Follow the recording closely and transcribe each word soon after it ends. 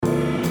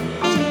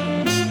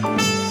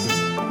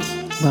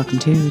Welcome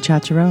to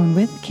Chacharon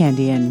with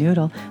Candy and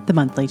Noodle, the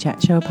monthly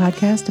chat show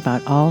podcast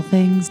about all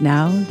things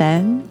now,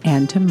 then,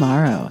 and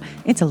tomorrow.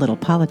 It's a little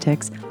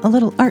politics, a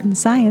little art and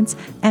science,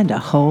 and a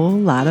whole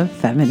lot of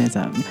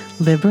feminism.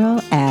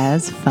 Liberal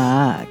as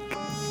fuck.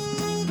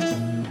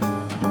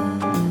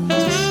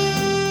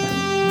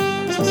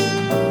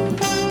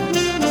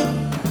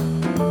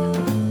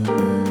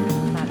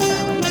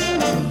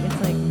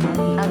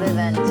 Other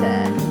than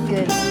to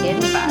good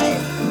skin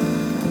vibe.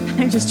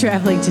 I'm just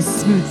traveling to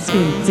Smooth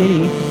Skin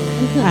City.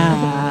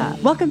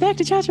 Welcome back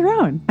to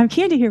Chacharon. I'm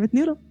Candy here with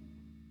Noodle.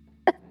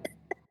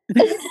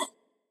 Hey,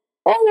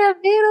 I'm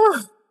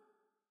Noodle.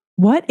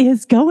 What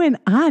is going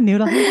on,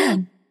 Noodle? Hold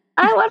on.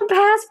 I want a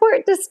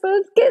passport to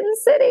Smooth Skin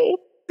City.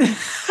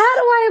 How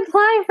do I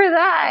apply for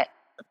that?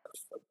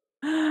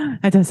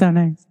 That does sound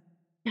nice.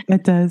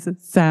 That does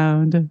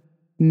sound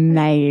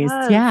nice.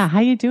 does. Yeah. How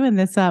you doing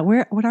this?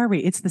 What are we?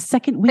 It's the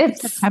second week of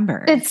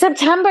September. It's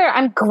September.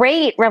 I'm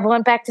great. Rebel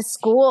went back to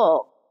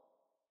school.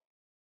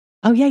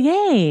 Oh, yeah.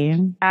 Yay.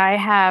 I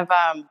have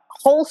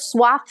whole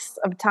swaths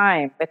of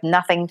time with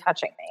nothing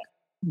touching me.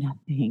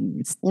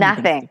 Nothing.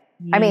 Nothing.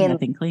 I mean,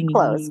 nothing clingy.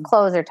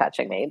 Clothes are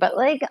touching me, but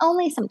like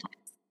only sometimes.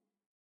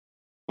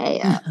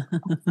 Hey,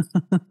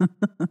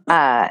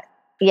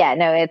 yeah,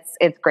 no,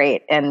 it's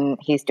great, and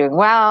he's doing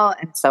well,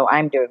 and so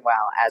I'm doing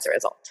well as a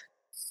result.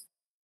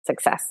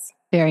 Success.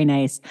 Very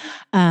nice.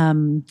 I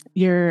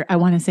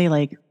want to say,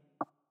 like,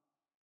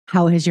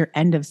 how has your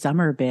end of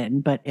summer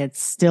been? But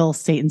it's still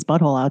Satan's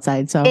butthole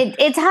outside. So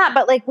It's hot,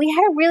 but like we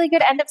had a really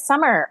good end of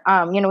summer.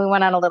 We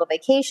went on a little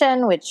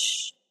vacation,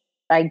 which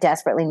I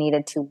desperately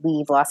needed to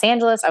leave Los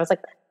Angeles. I was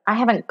like, I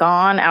haven't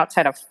gone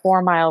outside of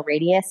 4-mile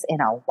radius in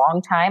a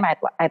long time.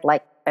 I'd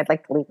like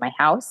to leave my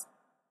house.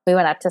 We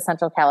went up to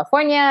Central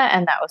California,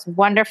 and that was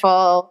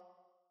wonderful.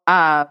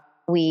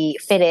 We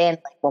fit in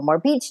like one more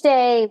beach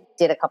day,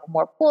 did a couple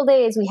more pool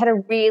days. We had a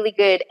really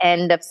good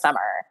end of summer.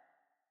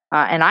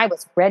 And I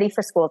was ready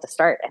for school to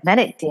start, and then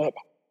it did.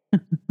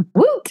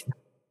 Woot!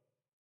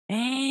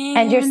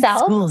 And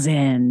yourself? School's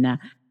in.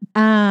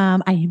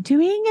 I am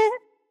doing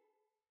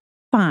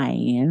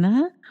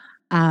fine.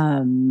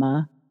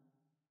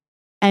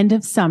 End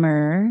of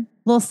summer, a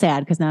little sad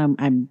because now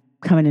I'm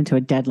coming into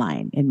a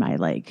deadline in my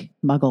like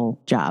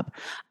muggle job.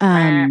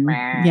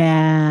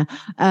 Yeah.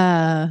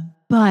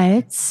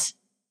 But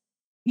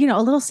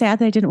a little sad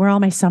that I didn't wear all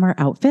my summer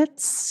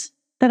outfits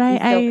that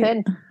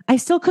I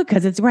still could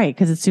because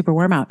it's super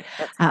warm out.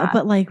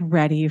 But like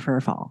ready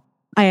for fall.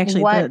 I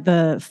actually,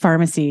 the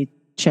pharmacy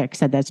chick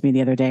said that to me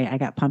the other day. I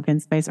got pumpkin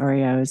spice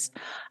Oreos.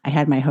 I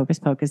had my Hocus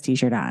Pocus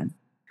t-shirt on.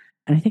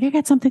 And I think I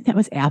got something that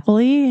was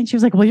apple-y. And she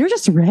was like, well, you're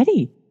just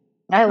ready.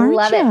 I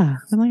love it. I'm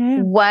like, I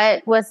am.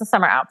 What was the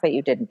summer outfit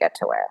you didn't get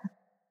to wear?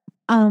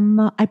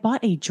 I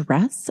bought a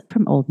dress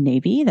from Old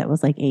Navy that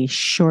was like a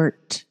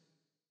short,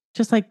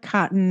 just like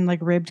cotton, like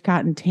ribbed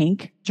cotton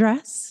tank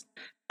dress.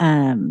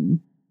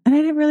 And I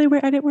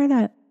didn't wear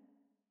that.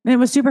 And it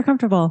was super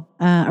comfortable.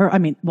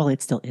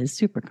 It still is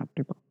super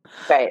comfortable.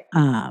 Right.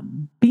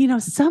 But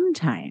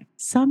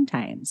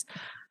sometimes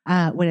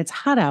when it's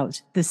hot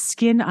out, the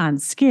skin on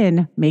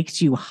skin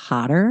makes you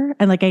hotter.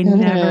 And like, I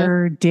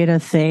never did a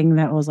thing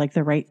that was like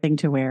the right thing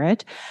to wear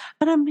it,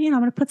 but I'm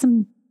going to put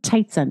some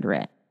tights under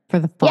it for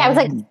the fall. Yeah. I was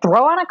like,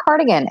 throw on a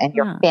cardigan and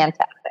you're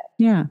fantastic.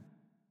 Yeah.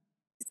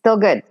 Still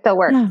good. Still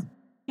works.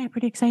 Yeah.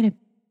 Pretty excited.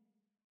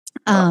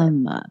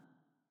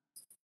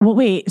 Well,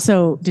 wait,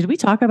 so did we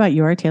talk about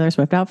your Taylor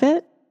Swift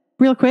outfit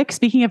real quick?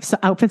 Speaking of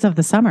outfits of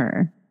the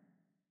summer.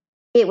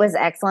 It was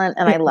excellent,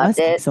 and I loved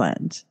it.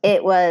 Excellent.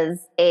 It was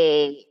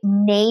a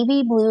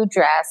navy blue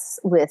dress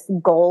with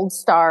gold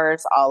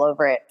stars all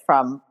over it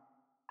from,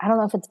 I don't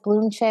know if it's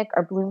Bloom Chic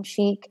or Bloom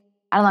Chic.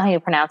 I don't know how you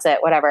pronounce it,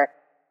 whatever.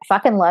 I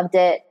fucking loved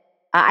it.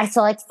 I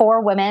saw like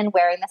 4 women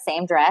wearing the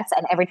same dress,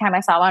 and every time I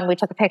saw one, we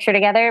took a picture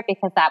together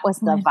because that was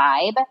the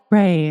vibe.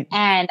 Right.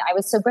 And I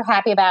was super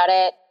happy about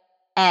it.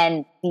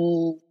 And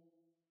the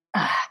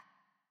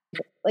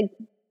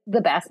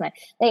best night.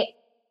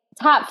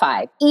 Top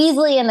 5,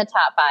 easily in the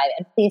top 5.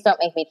 And please don't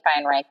make me try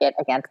and rank it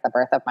against The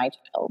Birth of My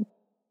Child,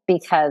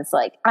 because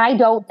like, I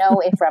don't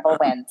know if Rebel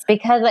wins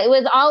because it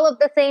was all of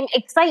the same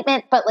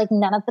excitement, but like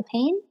none of the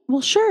pain.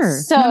 Well, sure.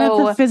 So none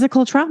of the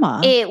physical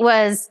trauma. It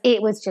was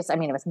just,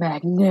 it was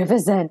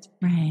magnificent.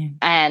 Right.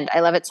 And I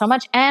love it so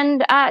much.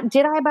 And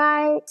did I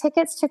buy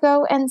tickets to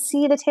go and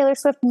see the Taylor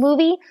Swift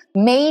movie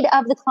made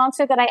of the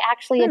concert that I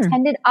actually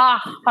attended?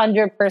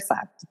 100%.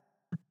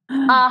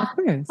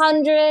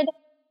 100%.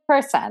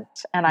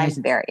 And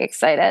I'm very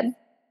excited.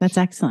 That's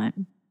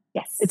excellent.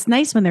 Yes. It's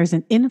nice when there's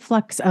an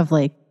influx of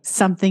like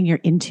something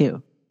you're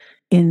into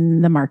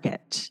in the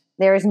market.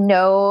 There is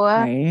no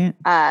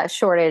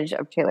shortage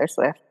of Taylor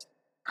Swift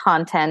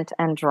content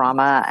and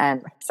drama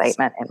and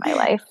excitement in my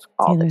life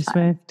all Taylor the time.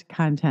 Swift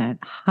content.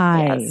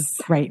 Hi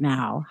right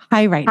now.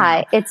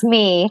 Hi, it's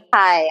me.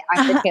 Hi,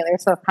 I'm the Taylor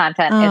Swift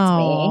content. It's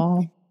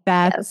me.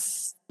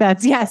 That's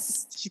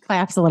yes. She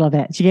claps a little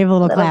bit. She gave a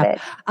little clap.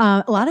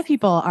 A lot of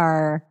people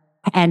are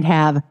and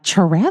have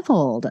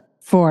traveled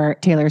for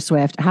Taylor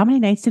Swift. How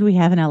many nights did we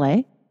have in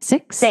LA?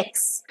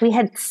 6? We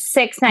had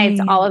 6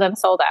 nights, all of them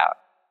sold out.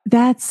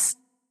 That's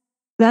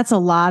a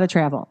lot of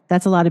travel.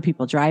 That's a lot of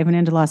people driving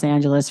into Los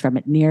Angeles from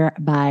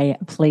nearby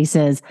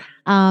places.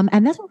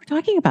 And that's what we're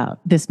talking about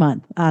this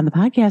month on the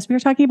podcast. We were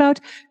talking about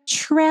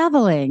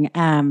traveling,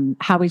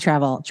 how we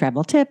travel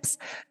tips,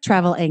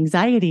 travel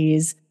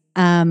anxieties.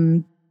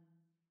 When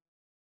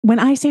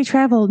I say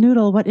travel,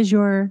 Noodle, what is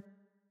your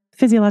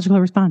physiological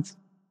response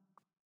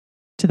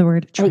to the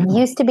word travel? It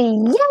used to be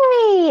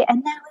yay,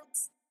 and now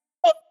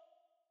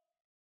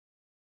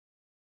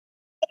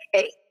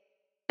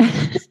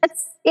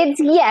it's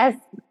yes.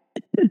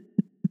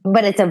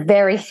 But it's a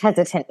very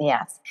hesitant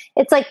yes.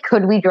 It's like,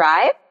 could we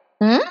drive?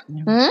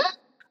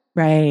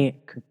 Right.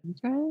 Could we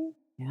drive?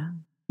 Yeah.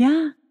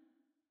 Yeah.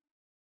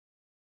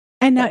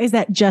 And now, is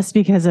that just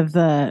because of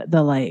the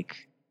like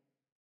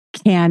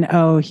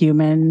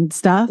human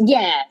stuff?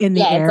 Yeah. In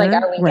the air? It's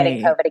like, are we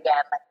getting COVID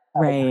again? Like,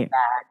 right.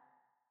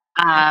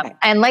 Okay.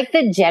 And like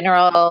the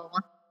general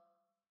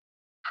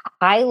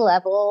high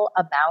level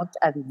amount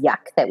of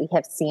yuck that we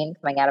have seen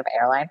coming out of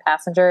airline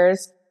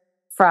passengers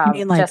from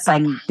you mean just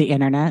like on the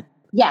internet?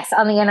 Yes,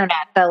 on the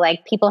internet. The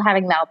like people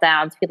having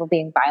meltdowns, people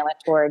being violent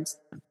towards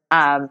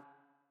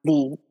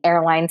the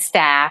airline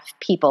staff,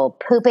 people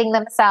pooping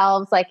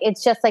themselves. Like,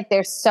 it's just like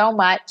there's so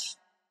much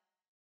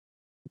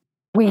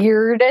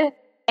weird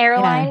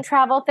airline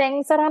travel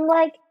things that I'm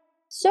like,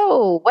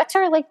 so what's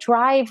our like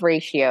drive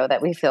ratio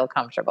that we feel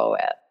comfortable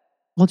with?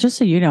 Well, just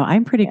so you know,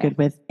 I'm pretty good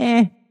with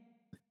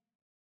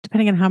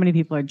depending on how many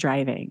people are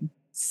driving,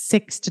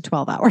 6 to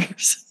 12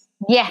 hours.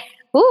 Yeah.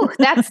 Ooh,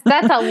 that's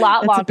a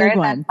lot longer than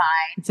mine.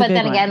 But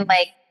then again,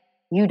 like,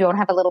 you don't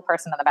have a little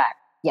person on the back.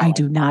 I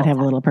do not have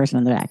a little person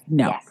on the back.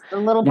 No. Yes, the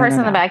little person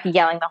on the back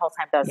yelling the whole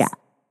time does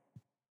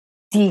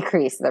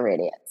decrease the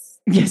radius.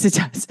 Yes, it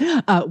does.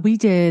 We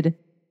did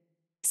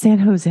San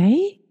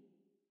Jose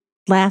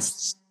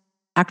last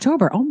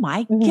October. Oh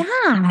my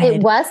God.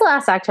 It was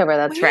last October.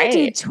 That's right.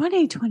 Did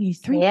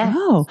 2023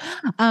 go?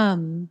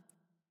 And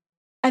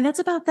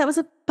that was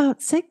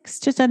about 6,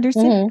 just under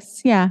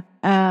 6. Yeah.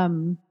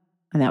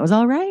 And that was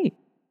all right.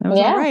 All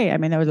right. I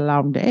mean, that was a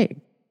long day.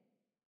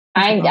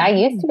 I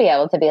used to be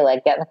able to be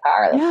like, get in the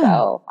car. Let's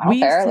go. I don't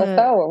care. Let's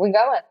go. Where are we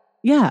going?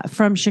 Yeah.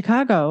 From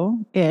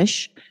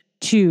Chicago-ish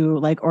to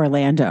like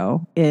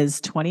Orlando is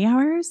 20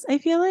 hours, I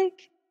feel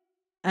like.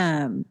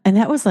 And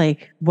that was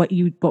like what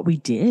we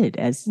did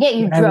as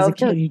you drove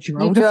to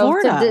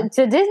Florida.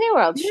 To Disney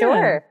World. Yeah.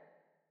 Sure.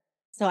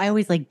 So I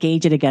always like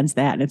gauge it against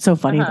that. And it's so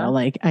funny though.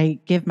 Like I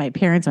give my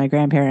parents, my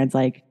grandparents,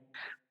 like,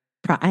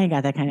 I ain't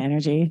got that kind of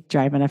energy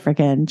driving a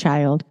freaking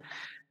child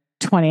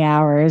 20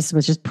 hours,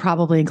 which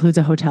probably includes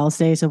a hotel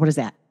stay. So what is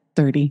that?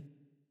 30?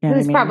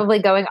 Who's probably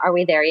going, are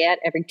we there yet?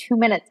 Every 2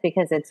 minutes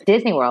because it's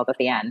Disney World at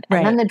the end.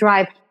 And then the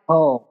drive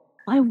home.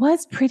 I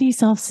was pretty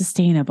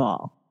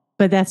self-sustainable,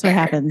 but that's what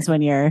happens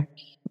when you're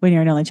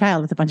an only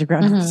child with a bunch of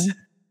grown-ups.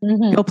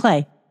 Go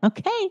play.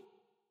 Okay.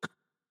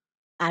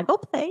 I go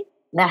play.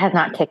 That has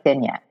not kicked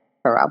in yet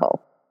for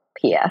Rebel.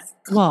 P.S.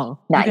 Well,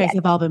 you guys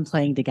have all been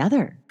playing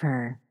together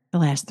for the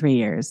last 3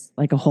 years,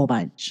 like a whole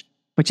bunch,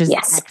 which is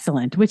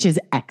excellent.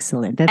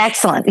 That's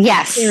excellent.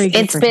 Yes.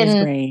 It's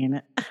been,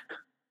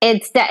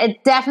 it's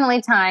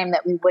definitely time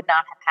that we would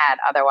not have had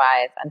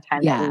otherwise, and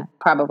time that we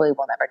probably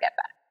will never get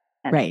back.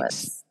 And it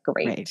was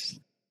great. Right.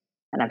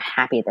 And I'm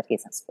happy that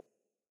he's in school.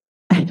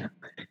 I know.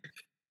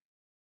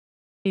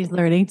 He's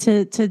learning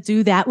to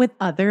do that with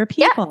other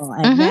people.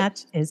 And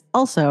that is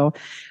also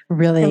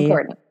really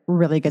important.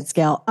 Really good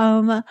skill.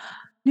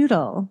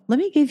 Noodle, let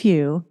me give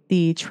you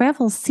the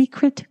travel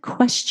secret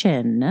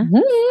question.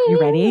 You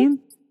ready?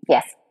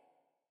 Yes.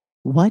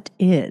 What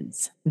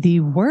is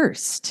the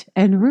worst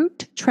en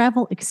route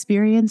travel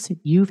experience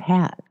you've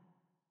had?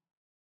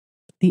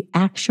 The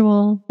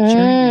actual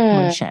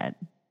journey portion.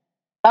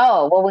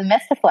 Oh, well, we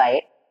missed the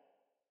flight.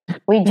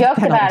 We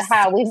joked about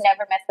how we've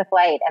never missed a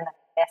flight and then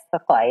missed the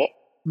flight.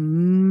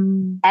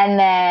 And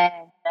then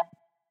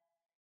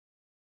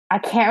I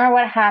can't remember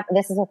what happened.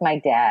 This is with my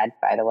dad,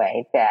 by the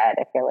way. Dad,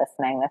 if you're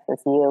listening, this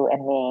is you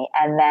and me.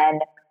 And then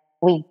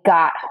we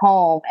got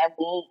home and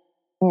we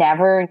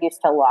never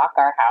used to lock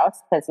our house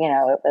because, it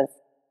was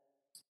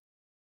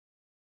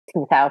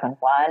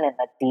 2001 in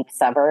the deep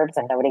suburbs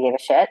and nobody gave a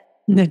shit.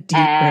 The deep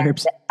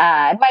suburbs. It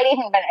might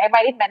even been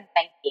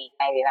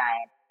 1999.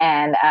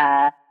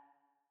 And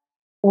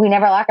we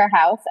never lock our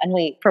house. And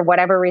we, for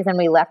whatever reason,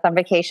 we left on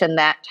vacation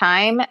that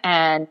time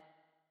and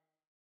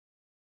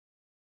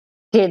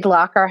did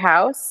lock our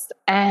house,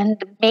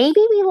 and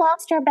maybe we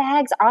lost our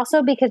bags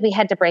also because we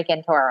had to break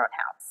into our own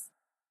house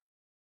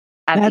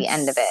at the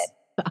end of it,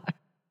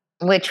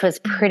 which was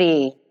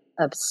pretty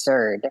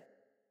absurd.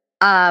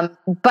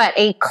 But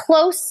a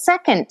close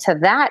second to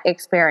that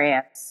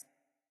experience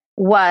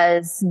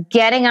was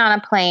getting on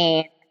a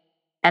plane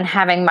and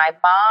having my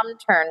mom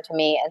turn to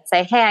me and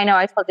say, "Hey, I know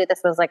I told you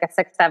this was like a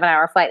 6-7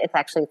 hour flight. It's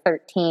actually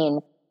 13.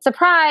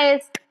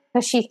 Surprise!"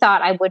 Because she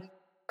thought I wouldn't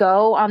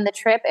go on the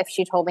trip if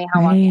she told me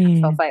how long the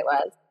actual flight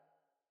was.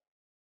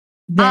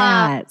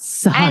 That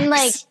sucks. And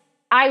like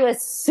I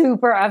was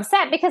super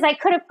upset because I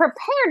could have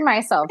prepared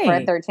myself for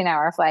a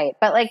 13-hour flight.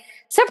 But like,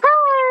 surprise!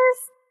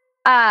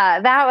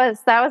 That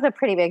was a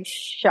pretty big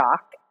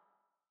shock.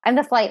 And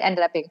the flight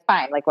ended up being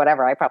fine. Like,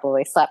 whatever. I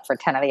probably slept for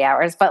 10 of the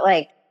hours. But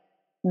like,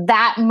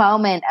 that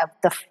moment of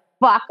the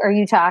fuck are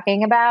you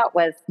talking about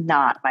was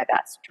not my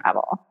best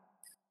travel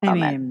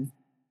moment. I mean,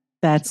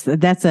 that's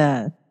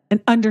an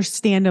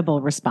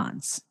understandable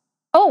response.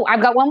 Oh,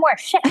 I've got one more.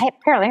 Shit,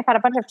 apparently I've had a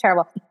bunch of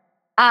terrible.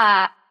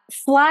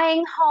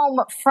 Flying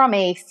home from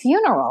a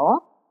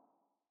funeral,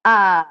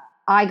 I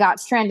got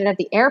stranded at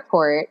the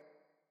airport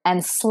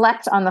and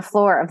slept on the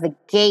floor of the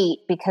gate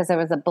because there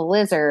was a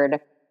blizzard,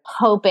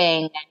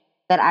 hoping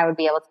that I would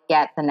be able to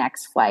get the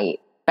next flight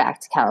back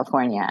to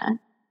California.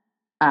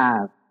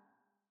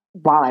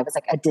 While I was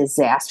like a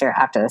disaster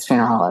after this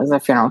funeral. It was a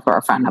funeral for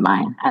a friend of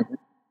mine, and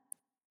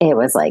it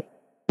was like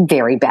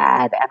very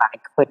bad, and I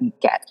couldn't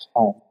get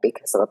home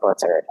because of the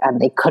blizzard, and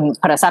they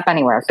couldn't put us up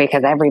anywhere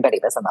because everybody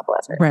was in the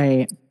blizzard.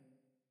 Right.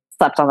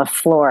 Slept on the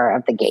floor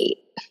of the gate.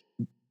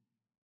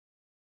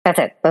 That's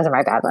it. Those are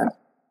my bad ones.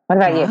 What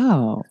about you?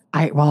 Oh,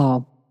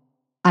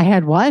 I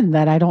had one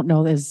that I don't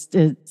know is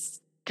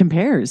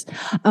compares.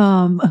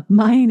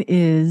 Mine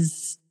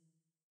is,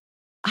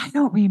 I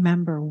don't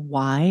remember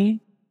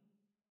why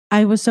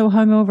I was so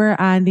hungover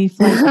on the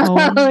flight home.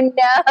 Oh no!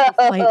 The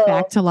flight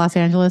back to Los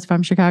Angeles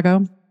from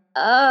Chicago.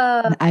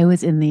 Oh. I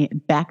was in the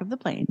back of the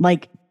plane,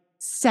 like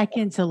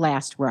second to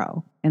last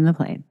row in the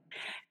plane.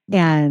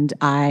 And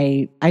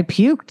I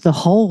puked the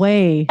whole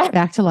way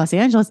back to Los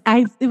Angeles.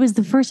 It was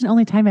the first and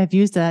only time I've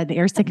used an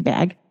air stick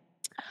bag.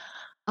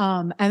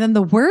 And then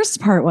the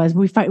worst part was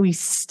we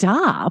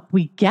stop,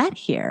 we get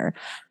here,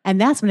 and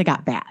that's when it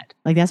got bad.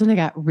 Like that's when it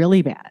got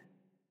really bad.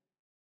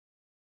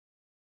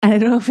 And I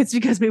don't know if it's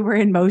because we were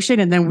in motion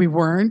and then we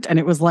weren't, and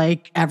it was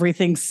like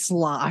everything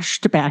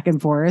sloshed back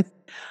and forth.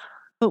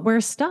 But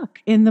we're stuck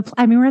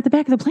we're at the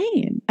back of the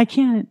plane. I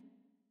can't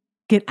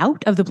get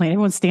out of the plane.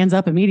 Everyone stands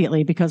up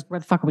immediately because where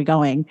the fuck are we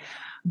going?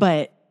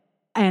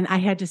 And I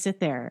had to sit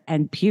there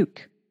and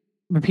puke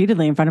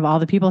repeatedly in front of all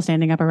the people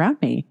standing up around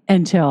me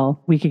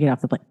until we could get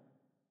off the plane.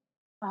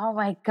 Oh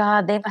my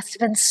God. They must have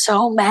been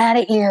so mad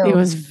at you. It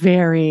was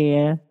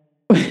very,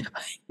 I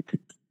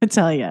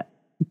tell you,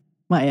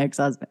 my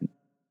ex-husband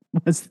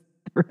was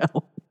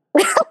thrilled.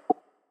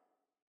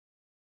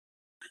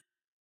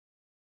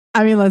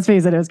 I mean, let's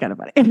face it, it was kind of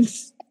funny.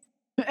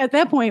 At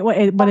that point,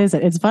 what is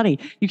it? It's funny.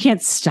 You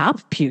can't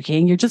stop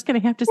puking. You're just going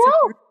to have to sit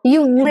there.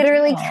 You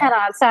literally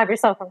cannot stop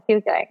yourself from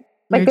puking.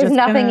 Like, there's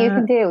nothing you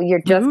can do.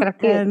 You're just going to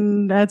puke.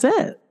 And that's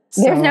it.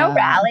 There's no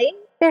rally.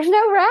 There's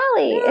no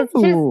rally.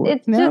 No,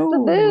 it's just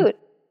the boot.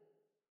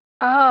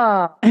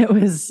 Oh. It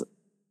was.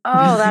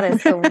 Oh, that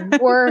is the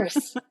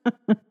worst.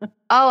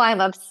 Oh,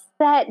 I'm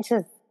upset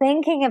just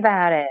thinking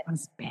about it. It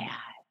was bad.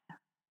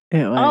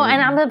 And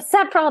I'm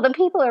upset for all the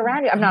people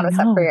around you. I'm not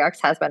upset for your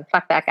ex-husband.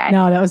 Fuck that guy.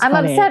 No, that was I'm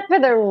funny. upset for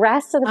the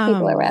rest of the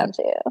people around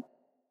you.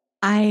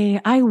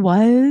 I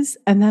was,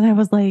 and then I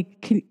was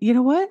like, you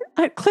know what?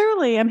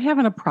 Clearly, I'm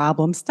having a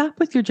problem. Stop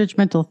with your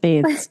judgmental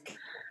face.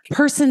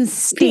 Person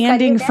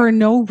standing for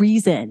no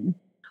reason,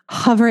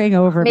 hovering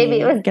over me.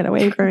 Maybe it was get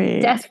away from me.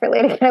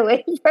 Desperately to get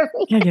away from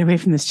me. Gotta get away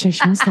from this chick.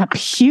 She won't stop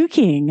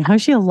puking.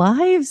 How's she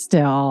alive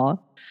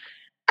still?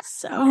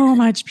 So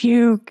much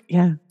puke.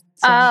 Yeah.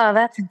 So,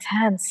 that's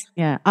intense.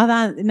 Yeah.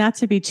 Not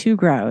to be too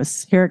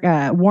gross. Here,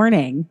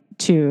 warning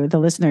to the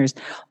listeners.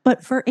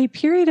 But for a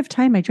period of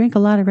time, I drank a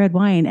lot of red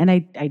wine, and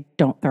I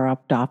don't throw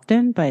up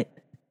often, but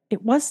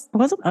it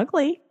wasn't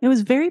ugly. It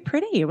was very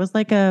pretty. It was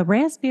like a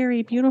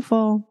raspberry,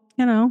 beautiful.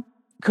 You know,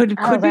 could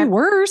be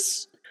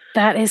worse.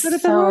 That is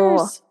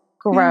so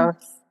gross.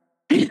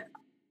 Yeah.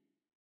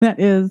 That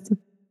is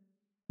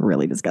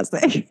really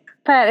disgusting.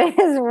 That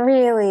is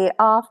really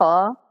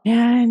awful.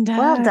 And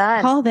well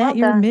done. Call that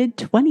your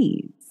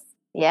mid-20s.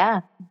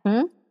 Yeah.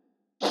 Mm-hmm.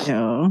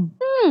 So,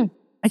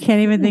 I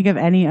can't even think of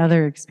any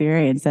other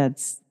experience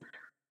that's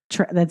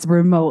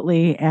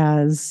remotely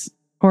as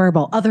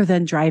horrible, other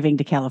than driving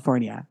to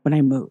California when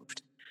I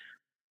moved,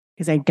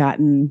 because I'd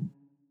gotten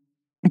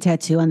a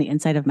tattoo on the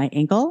inside of my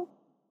ankle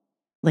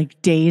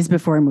like days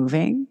before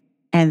moving,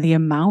 and the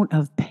amount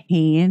of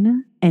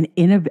pain and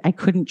I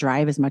couldn't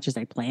drive as much as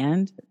I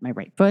planned. My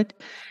right foot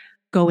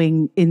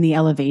going in the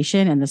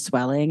elevation and the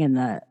swelling and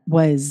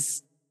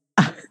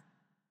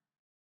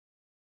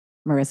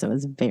Marissa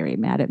was very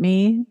mad at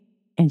me,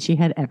 and she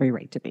had every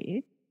right to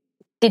be.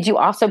 Did you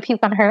also puke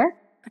on her?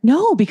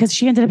 No, because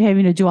she ended up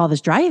having to do all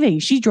this driving.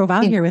 She drove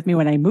out here with me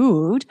when I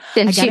moved.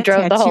 And she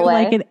drove the whole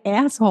way like an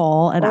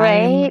asshole, and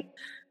I'm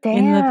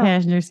in the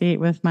passenger seat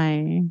with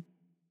my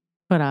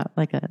foot up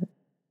like a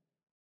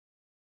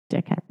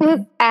dickhead. I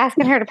was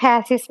asking her to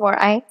pass you some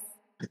more ice.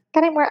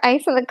 Got any more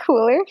ice in the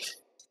cooler?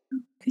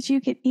 Could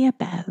you get me a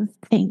Bev?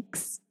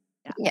 Thanks.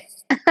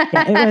 Yes.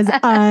 Yeah, it was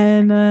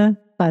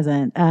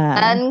unpleasant.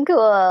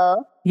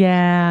 Uncool.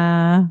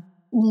 Yeah.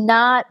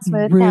 Not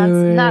Smooth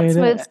Town, not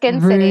Smooth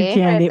Skin City.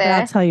 Candy. Right, but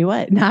I'll tell you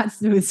what, not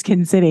Smooth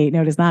Skin City.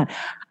 No, it is not.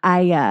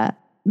 I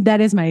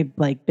that is my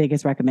like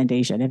biggest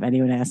recommendation. If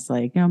anyone asks,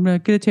 like, I'm going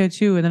to get a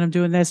tattoo and then I'm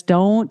doing this,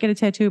 don't get a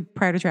tattoo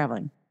prior to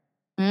traveling.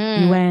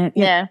 You went,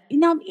 you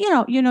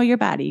know your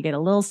body. You get a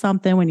little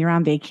something when you're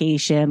on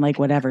vacation, like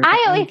whatever.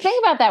 I always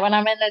think about that when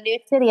I'm in a new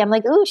city. I'm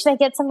like, ooh, should I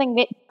get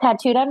something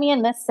tattooed on me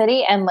in this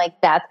city? And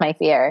like, that's my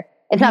fear.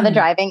 It's not the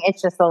driving.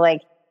 It's just the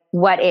like,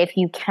 what if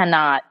you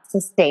cannot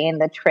sustain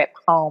the trip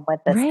home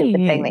with the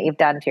stupid thing that you've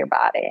done to your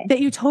body?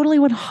 That you totally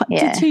would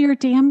do to your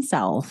damn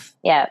self.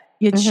 Yeah.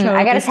 You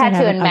I got a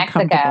tattoo in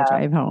Mexico.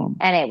 Drive home.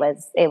 And it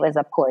was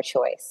a poor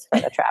choice for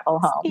the travel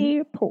home.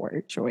 A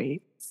poor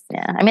choice.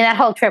 Yeah. I mean, that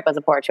whole trip was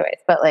a poor choice,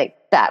 but like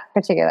that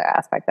particular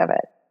aspect of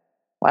it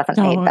wasn't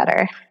made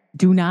better.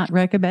 Do not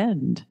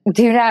recommend.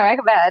 Do not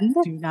recommend.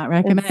 Do not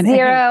recommend.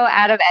 0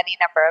 out of any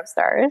number of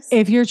stars.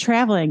 If you're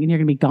traveling and you're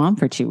going to be gone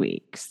for 2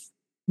 weeks,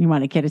 you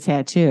want to get a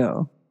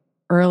tattoo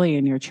early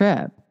in your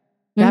trip,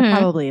 that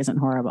probably isn't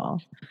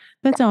horrible.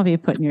 But don't be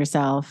putting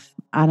yourself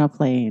on a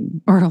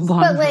plane or a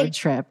long road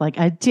trip, like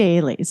a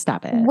daily.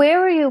 Stop it.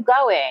 Where are you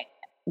going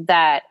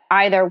that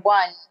either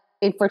one,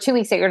 for 2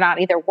 weeks that you're not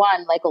either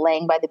one, like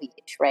laying by the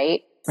beach,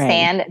 right?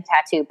 Sand and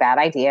tattoo, bad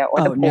idea.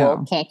 Or the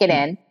pool, can't get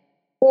in.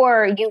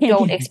 Or you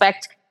don't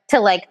expect to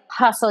like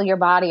hustle your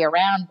body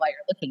around while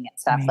you're looking at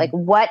stuff. Like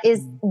what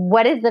is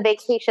the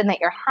vacation that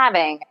you're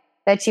having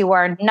that you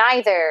are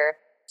neither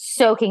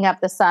soaking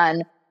up the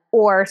sun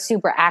or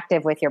super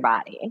active with your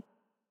body?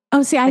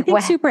 Oh, see, I think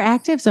super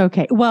active's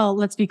okay. Well,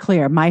 let's be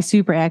clear. My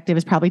super active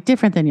is probably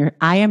different than your.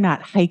 I am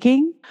not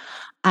hiking.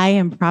 I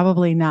am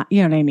probably not,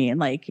 you know what I mean?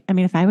 Like, I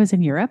mean, if I was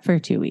in Europe for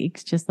 2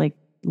 weeks, just like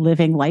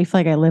living life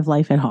like I live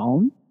life at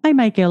home, I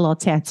might get a little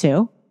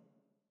tattoo.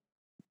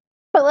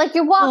 But like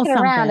you're walking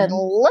around and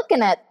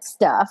looking at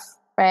stuff,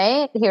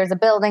 right? Here's a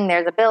building,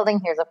 there's a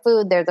building, here's a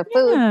food, there's a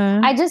food.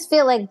 Yeah. I just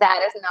feel like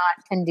that is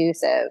not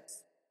conducive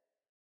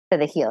to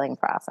the healing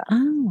process.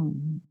 Oh,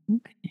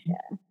 okay.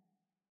 Yeah.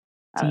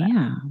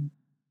 Damn.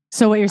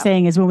 So what you're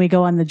saying is when we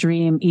go on the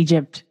dream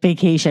Egypt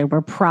vacation,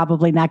 we're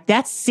probably not.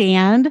 That's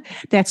sand.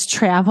 That's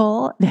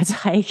travel. That's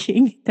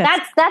hiking.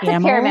 That's a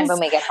pyramid when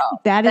we get home.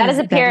 That's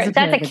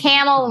a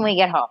camel when we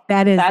get home.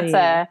 That's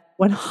a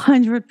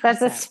 100%.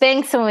 That's a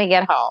sphinx when we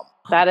get home.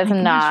 That is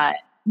not.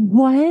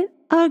 What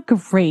a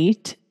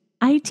great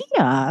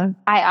idea.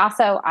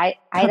 I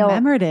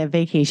commemorative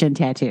vacation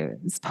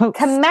tattoos.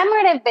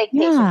 Commemorative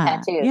vacation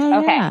tattoos.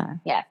 Okay.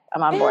 Yeah,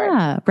 I'm on board.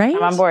 Yeah, right.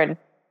 I'm on board.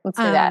 Let's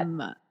do that.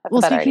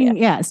 Well,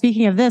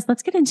 speaking of this,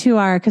 let's get into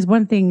because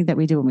one thing that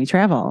we do when we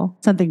travel,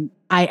 something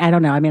I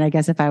don't know. I mean, I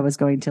guess if I was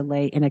going to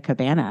lay in a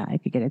cabana, I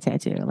could get a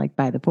tattoo like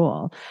by the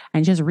pool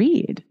and just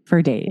read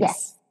for days.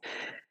 Yes.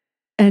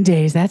 And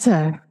days. That's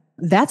a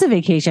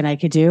vacation I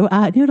could do.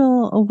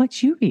 Noodle,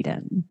 what you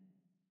reading?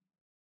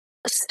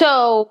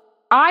 So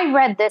I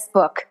read this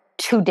book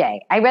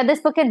today. I read this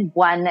book in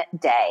one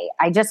day.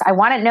 I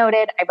want it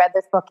noted. I read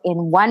this book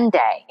in one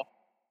day,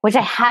 which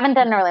I haven't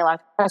done in a really long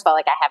time. First of all,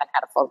 like I haven't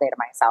had a full day to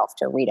myself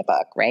to read a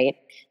book, right?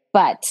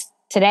 But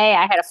today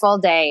I had a full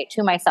day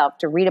to myself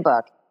to read a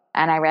book,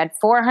 and I read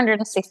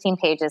 416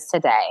 pages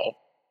today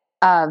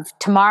of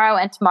Tomorrow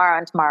and Tomorrow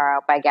and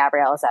Tomorrow by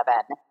Gabrielle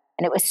Zevin.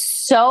 And it was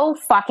so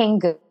fucking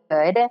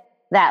good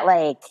that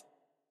like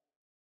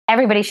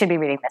everybody should be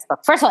reading this book.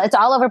 First of all, it's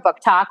all over Book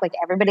Talk. Like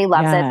everybody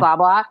loves it, blah,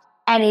 blah.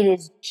 And it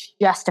is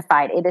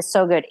justified. It is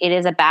so good. It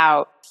is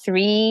about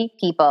 3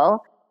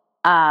 people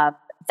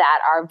that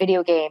are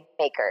video game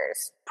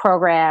makers,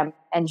 program,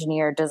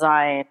 engineer,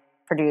 design,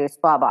 produce,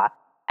 blah, blah.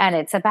 And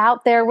it's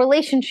about their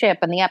relationship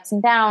and the ups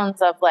and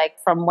downs of like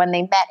from when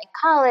they met in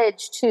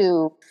college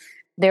to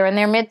they're in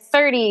their mid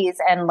 30s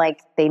and like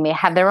they may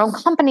have their own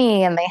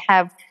company and they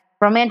have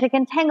romantic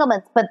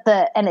entanglements,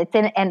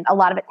 and a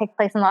lot of it takes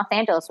place in Los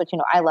Angeles, which, you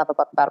know, I love a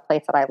book about a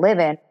place that I live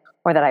in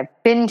or that I've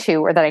been to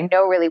or that I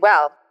know really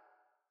well.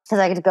 Because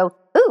I get to go,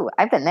 ooh,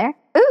 I've been there.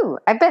 Ooh,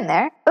 I've been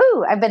there.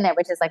 Ooh, I've been there,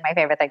 which is like my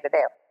favorite thing to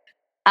do.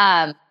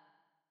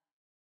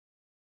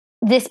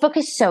 This book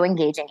is so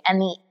engaging,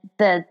 and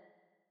the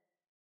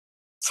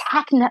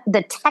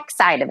tech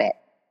side of it,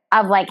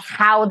 of like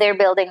how they're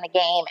building the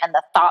game and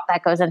the thought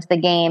that goes into the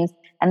games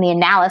and the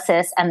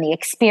analysis and the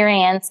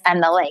experience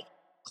and the like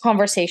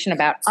conversation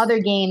about other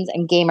games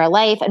and gamer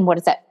life and what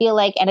does that feel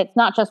like. And it's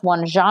not just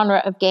one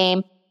genre of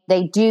game.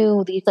 They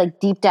do these like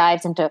deep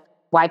dives into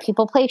why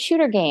people play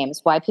shooter games,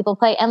 why people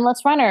play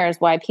endless runners,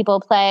 why people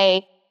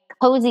play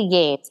cozy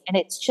games. And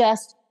it's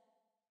just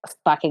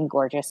fucking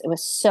gorgeous. It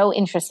was so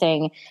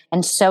interesting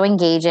and so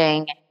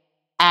engaging.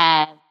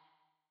 And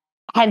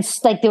had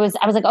like I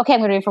was like, okay,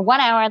 I'm gonna read for 1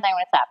 hour and then I'm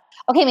gonna stop.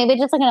 Okay, maybe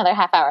just like another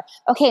half hour.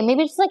 Okay,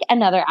 maybe just like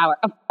another hour.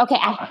 Okay,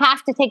 I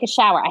have to take a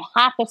shower. I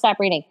have to stop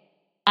reading.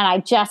 And I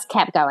just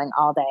kept going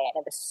all day, and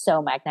it was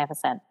so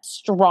magnificent.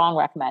 Strong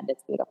recommend.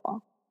 It's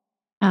beautiful.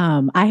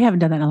 I haven't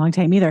done that in a long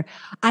time either.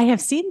 I have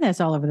seen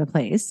this all over the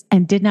place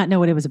and did not know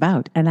what it was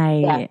about. And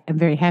I am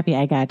very happy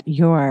I got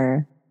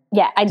your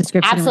I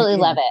absolutely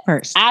love it.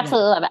 First.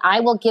 Absolutely love it.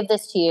 I will give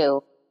this to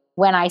you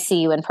when I see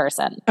you in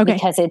person. Okay.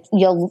 Because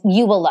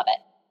you will love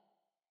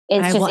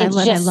it. I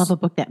love a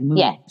book that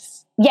moves.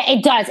 Yeah,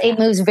 it does. It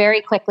moves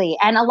very quickly.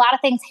 And a lot of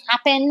things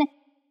happen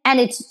and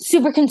it's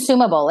super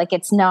consumable. Like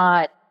it is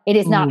not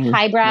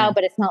highbrow,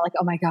 but it's not like,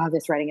 oh my God,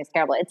 this writing is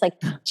terrible. It's like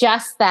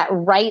just that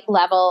right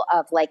level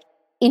of like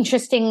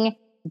interesting,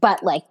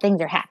 but like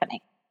things are happening.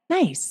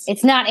 Nice.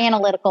 It's not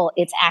analytical.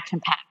 It's action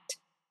packed,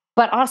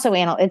 but also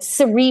it's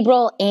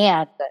cerebral,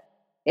 and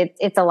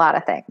it's a lot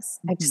of things.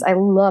 I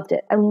loved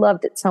it. I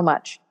loved it so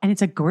much. And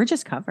it's a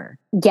gorgeous cover.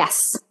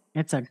 Yes.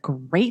 It's a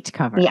great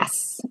cover.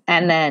 Yes.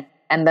 And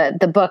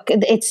the book,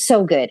 it's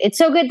so good. It's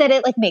so good that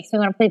it like makes me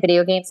want to play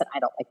video games, and I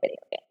don't like video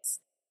games.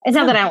 It's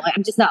not that I don't like,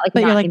 I'm just not like,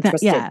 but not you're like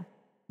interested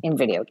in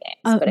video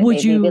games. But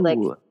would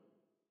you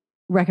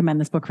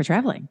recommend this book for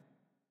traveling?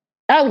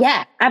 Oh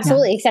yeah,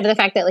 absolutely. Yeah. Except for the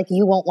fact that like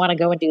you won't want to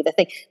go and do the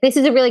thing. This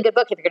is a really good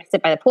book if you're going to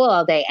sit by the pool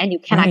all day and you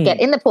cannot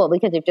get in the pool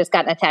because you've just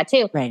gotten a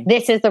tattoo. Right.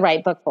 This is the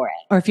right book for it.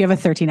 Or if you have a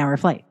 13-hour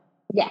flight.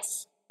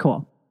 Yes.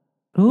 Cool.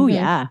 Ooh,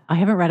 yeah. I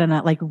haven't read on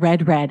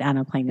read on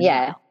a plane.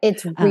 Yeah,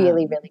 it's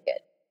really, really good.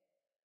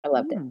 I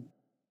loved it.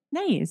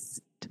 Nice.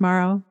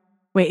 Tomorrow.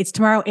 Wait, it's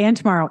tomorrow and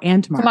tomorrow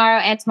and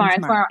tomorrow.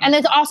 Tomorrow. And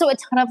there's also a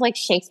ton of like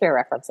Shakespeare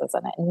references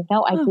in it. And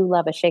I do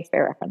love a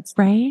Shakespeare reference.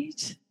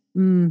 Right?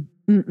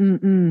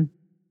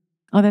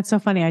 Oh, that's so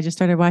funny. I just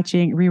started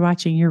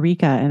rewatching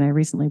Eureka, and I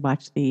recently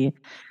watched the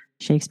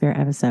Shakespeare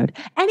episode.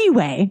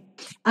 Anyway,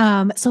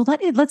 so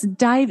let's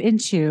dive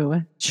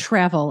into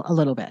travel a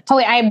little bit. Oh,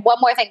 wait, I have one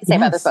more thing to say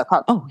about this book.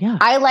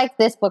 I like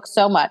this book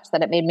so much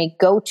that it made me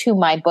go to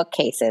my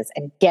bookcases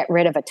and get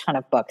rid of a ton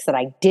of books that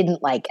I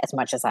didn't like as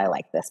much as I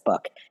like this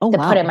book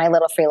put in my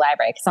little free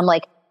library. Because I'm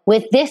like,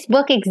 with this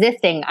book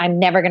existing, I'm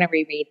never going to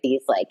reread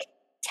these like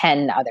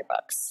 10 other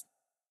books.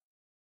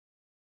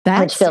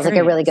 Which feels like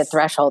a really good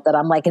threshold that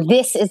I'm like,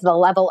 this is the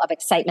level of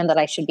excitement that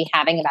I should be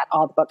having about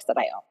all the books that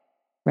I own.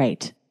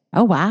 Right.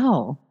 Oh,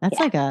 wow. That's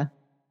like a...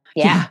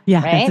 Yeah.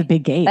 Right? That's a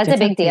big gauge. That's a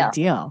big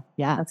deal.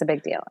 Yeah. That's a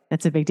big deal.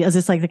 That's a big deal. Is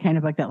this like the kind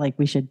of book that like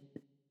we should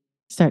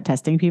start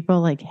testing people?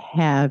 Like,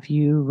 have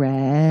you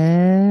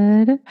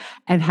read?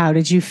 And how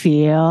did you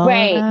feel?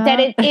 Right.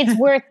 That it's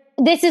worth...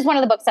 This is one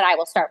of the books that I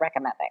will start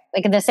recommending.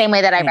 Like in the same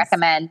way that I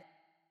recommend...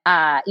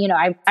 I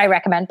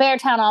recommend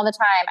Beartown all the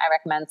time. I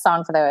recommend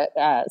Song for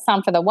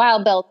the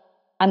Wild Bill.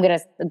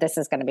 This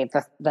is gonna be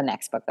the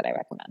next book that I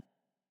recommend.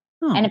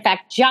 Oh. And in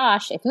fact,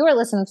 Josh, if you were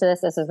listening to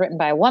this is written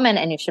by a woman,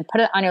 and you should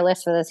put it on your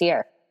list for this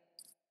year.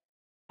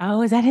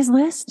 Oh, is that his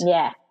list?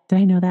 Yeah. Did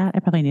I know that? I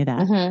probably knew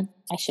that. Mm-hmm.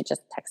 I should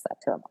just text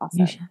that to him also.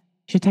 You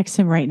should text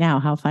him right now.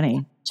 How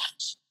funny.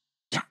 Josh.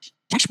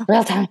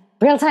 Real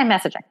time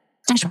messaging.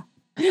 Joshua.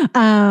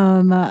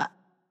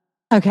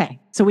 Okay,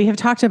 so we have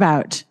talked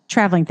about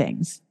traveling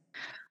things.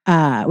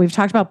 We've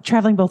talked about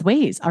traveling both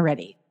ways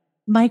already.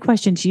 My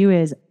question to you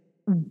is,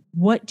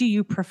 what do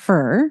you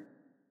prefer,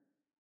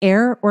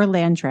 air or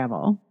land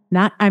travel?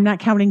 I'm not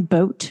counting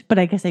boat, but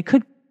I guess I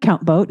could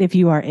count boat if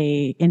you are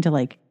into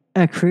like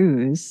a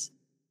cruise.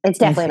 It's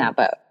definitely not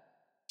boat.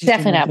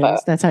 Definitely not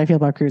boat. That's how I feel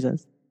about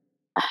cruises.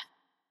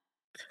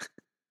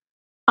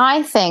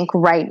 I think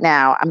right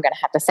now I'm going to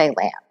have to say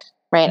land,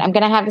 right? I'm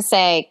going to have to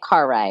say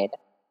car ride.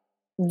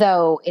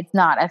 Though it's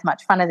not as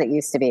much fun as it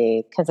used to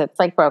be because it's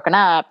like broken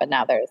up and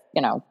now there's,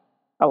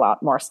 a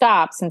lot more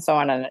stops and so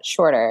on, and it's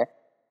shorter.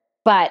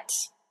 But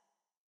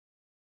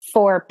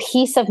for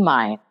peace of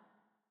mind,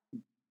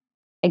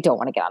 I don't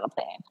want to get on a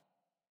plane.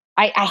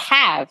 I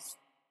have,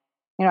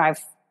 I've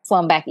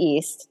flown back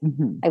east.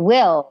 Mm-hmm. I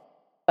will,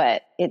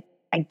 but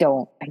I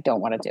don't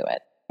want to do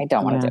it. I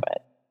don't want to do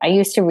it. I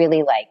used to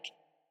really like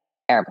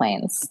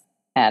airplanes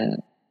and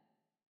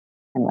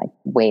I'm like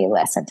way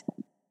less into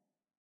them.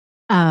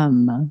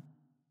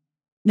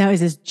 Now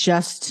is this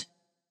just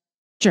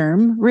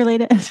germ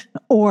related,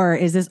 or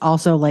is this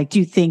also like, do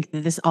you think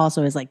that this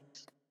also is like,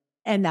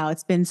 and now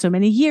it's been so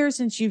many years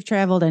since you've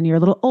traveled and you're a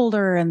little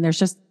older and there's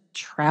just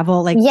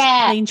travel, like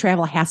plane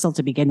travel hassle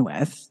to begin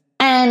with.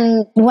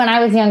 And when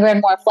I was younger and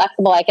more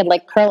flexible, I could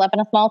like curl up in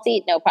a small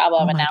seat, no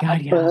problem. And now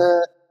I'm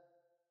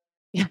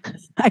like,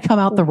 I come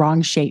out the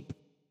wrong shape.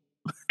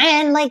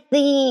 And like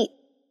the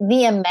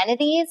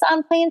amenities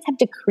on planes have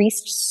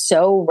decreased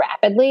so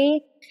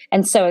rapidly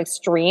and so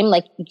extreme.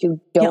 Like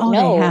you don't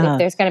know if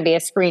there's going to be a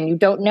screen. You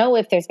don't know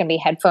if there's going to be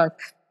headphones.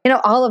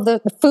 All of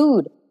the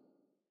food.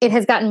 It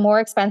has gotten more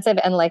expensive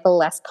and like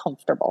less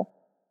comfortable.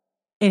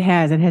 It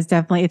has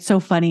definitely. It's so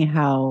funny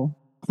how,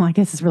 well, I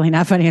guess it's really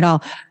not funny at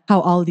all, how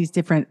all of these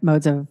different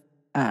modes of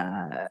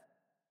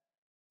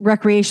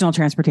recreational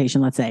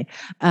transportation, let's say,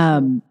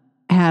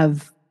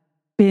 have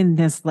been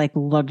this like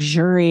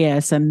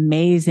luxurious,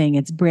 amazing,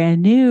 it's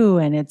brand new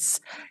and it's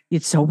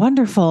so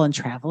wonderful and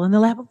travel in the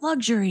lap of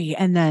luxury.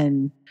 And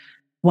then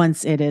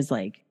once it is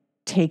like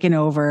taken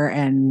over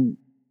and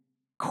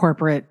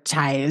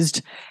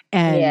corporatized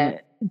and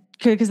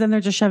because then they're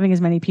just shoving as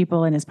many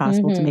people in as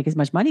possible to make as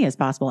much money as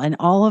possible. And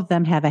all of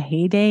them have a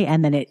heyday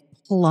and then it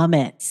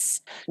plummets.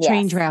 Yes.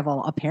 Train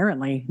travel,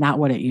 apparently not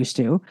what it used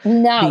to.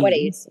 Not what it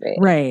used to be.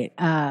 Right.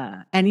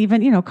 And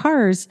even,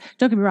 cars,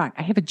 don't get me wrong.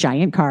 I have a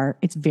giant car.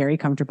 It's very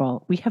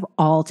comfortable. We have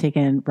all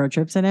taken road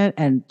trips in it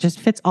and just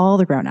fits all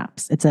the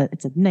grown-ups. It's a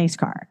nice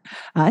car.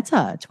 It's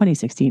a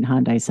 2016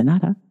 Hyundai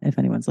Sonata, if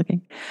anyone's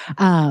looking.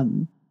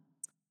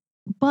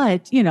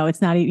 But,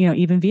 it's not,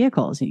 even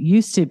vehicles. It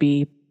used to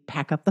be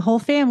pack up the whole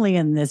family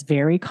in this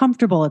very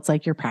comfortable. It's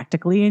like you're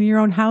practically in your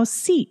own house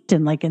seat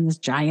and like in this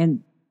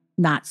giant,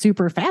 not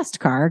super fast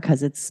car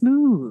because it's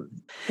smooth.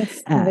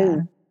 It's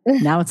smooth.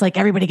 Now it's like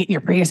everybody get in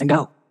your Prius and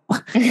go.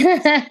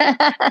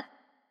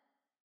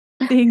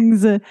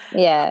 Things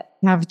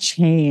have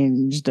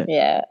changed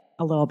a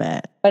little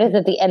bit. What is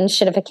it? The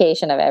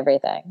enshittification of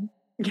everything.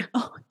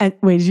 Oh,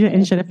 wait, did you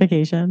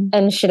enshittification?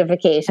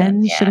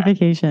 Enshittification.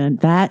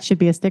 Enshittification. That should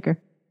be a sticker.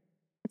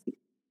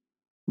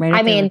 Right.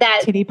 I mean,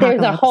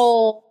 there's a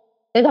whole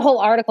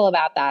article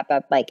about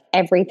that like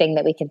everything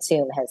that we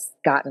consume has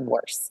gotten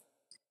worse.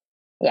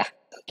 Yeah.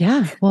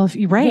 Yeah. Well,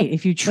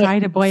 if you try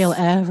to boil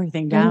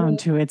everything down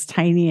to its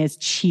tiniest,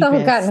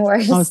 cheapest,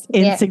 most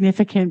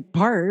insignificant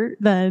part,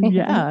 then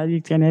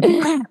it's gonna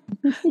be crap.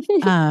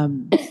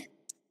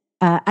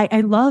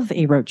 I love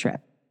a road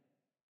trip.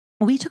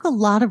 We took a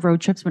lot of road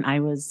trips when I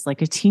was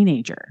like a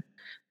teenager.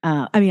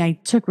 I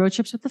took road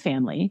trips with the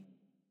family.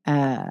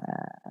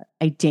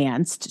 I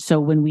danced. So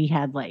when we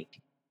had like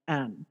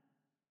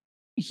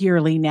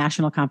yearly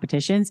national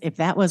competitions, if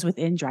that was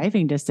within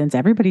driving distance,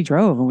 everybody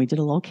drove and we did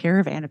a little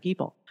caravan of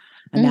people.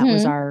 And that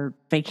was our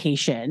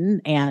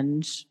vacation.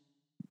 And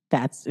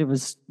it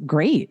was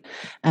great.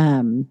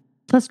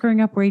 Plus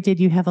growing up where I did,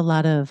 you have a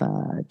lot of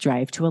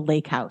drive to a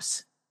lake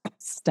house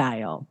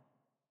style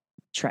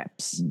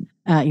trips.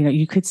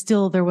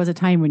 There was a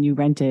time when you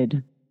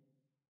rented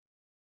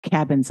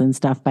cabins and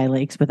stuff by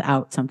lakes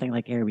without something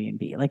like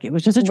Airbnb. Like it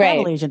was just a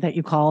travel agent that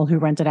you call who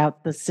rented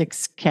out the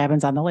 6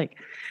 cabins on the lake.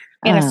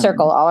 In a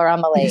circle all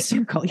around the lake. In a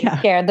circle,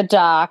 yeah. Share the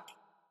dock.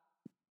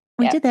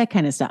 We did that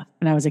kind of stuff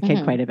when I was a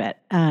kid quite a bit.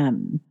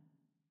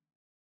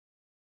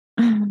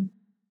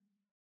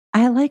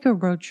 I like a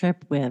road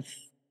trip with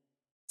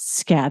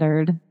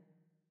scattered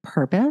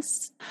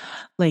purpose.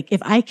 Like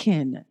if I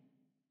can,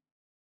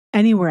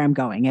 anywhere I'm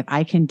going, if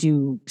I can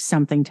do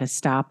something to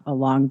stop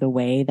along the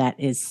way that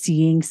is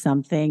seeing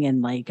something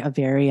in like a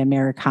very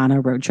Americana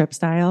road trip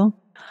style.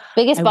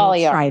 Biggest ball of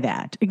yarn. Try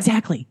that.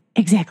 Exactly.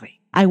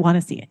 I want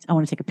to see it. I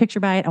want to take a picture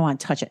by it. I want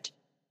to touch it.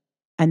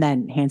 And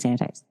then hand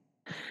sanitize.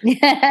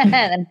 And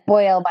then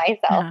boil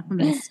myself. I'm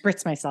going to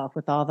spritz myself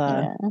with all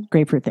the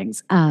grapefruit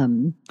things.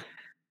 And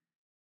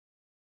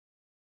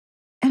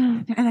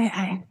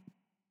I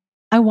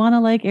want to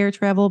like air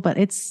travel, but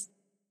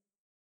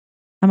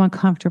I'm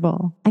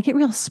uncomfortable. I get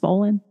real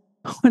swollen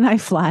when I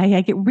fly. I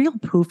get real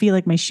poofy,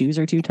 like my shoes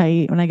are too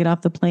tight when I get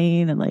off the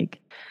plane and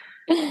like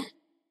I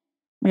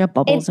got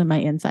bubbles in my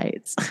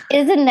insides. It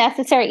is a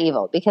necessary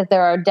evil because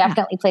there are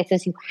definitely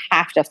places you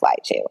have to fly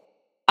to.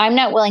 I'm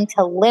not willing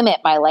to limit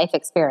my life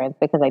experience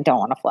because I don't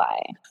want to fly.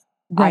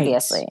 Right.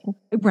 Obviously.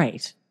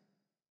 Right.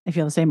 I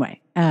feel the same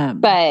way.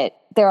 But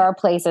there are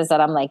places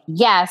that I'm like,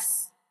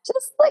 yes,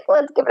 just like,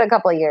 let's give it a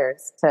couple of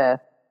years to.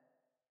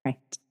 Right.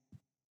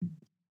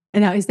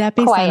 And now is that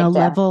based on a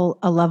level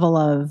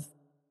of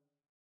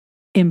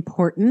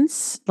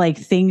importance? Like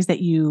things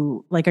that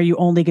you like, are you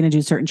only going to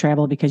do certain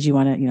travel because you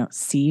want to,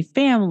 see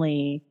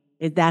family?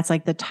 That's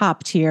like the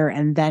top tier.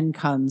 And then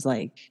comes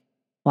like,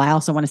 well, I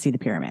also want to see the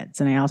pyramids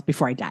and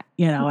before I die,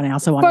 and I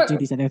also want to do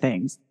these other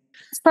things.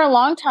 For a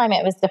long time,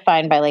 it was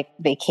defined by like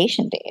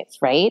vacation days,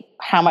 right?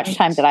 How much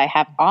time did I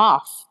have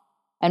off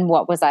and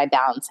what was I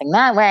balancing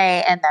that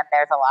way? And then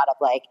there's a lot of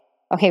like,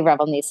 okay,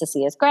 Revel needs to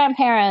see his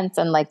grandparents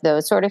and like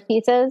those sort of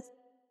pieces.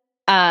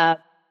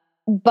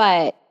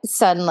 But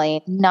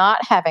suddenly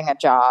not having a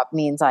job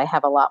means I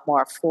have a lot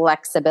more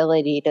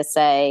flexibility to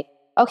say,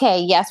 okay,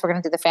 yes, we're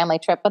going to do the family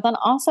trip, but then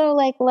also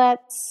like,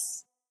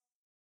 let's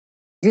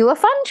do a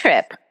fun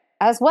trip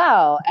as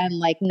well. And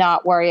like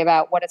not worry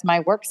about what is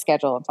my work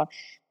schedule and so on.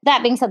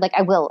 That being said, like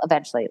I will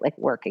eventually like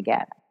work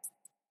again.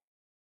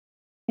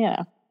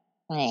 Yeah.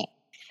 Right.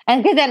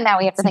 And because then now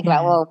we have to think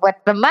about, well,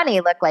 what the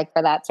money look like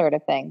for that sort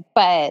of thing.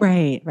 But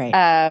right.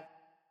 Yeah,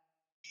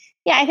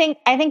 I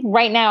think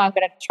right now I'm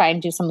going to try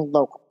and do some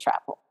local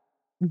travel.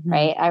 Mm-hmm.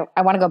 Right.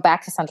 I want to go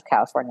back to Central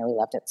California. We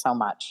loved it so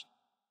much.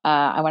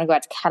 I want to go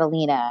out to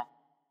Catalina.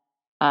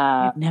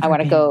 I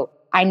want to go.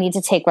 I need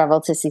to take Revel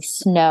to see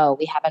snow.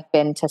 We haven't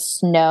been to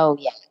snow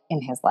yet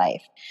in his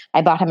life.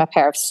 I bought him a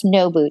pair of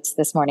snow boots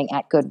this morning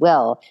at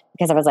Goodwill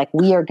because I was like,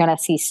 we are going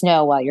to see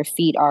snow while your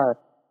feet are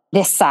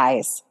this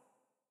size.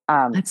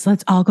 Let's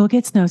all go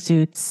get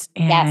snowsuits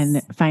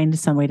and find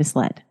some way to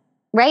sled.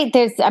 Right.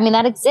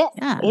 That exists.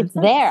 Yeah, it's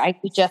there.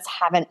 We just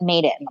haven't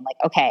made it. And I'm like,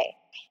 okay,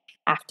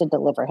 I have to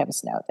deliver him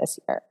snow this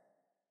year.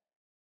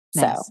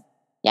 Nice. So,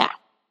 yeah.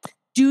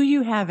 Do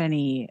you have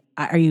any,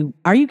 are you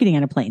getting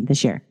on a plane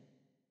this year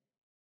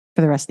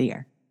for the rest of the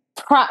year?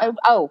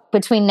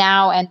 Between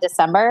now and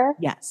December?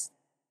 Yes.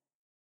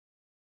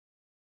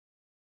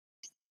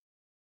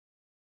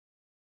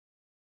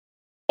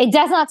 It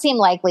does not seem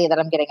likely that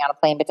I'm getting on a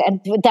plane, but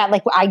that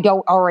like I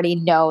don't already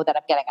know that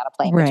I'm getting on a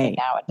plane between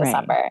now and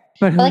December.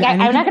 But like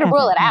I'm not going to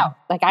rule it out.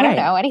 Like I don't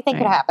know, anything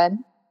could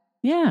happen.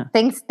 Yeah,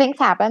 things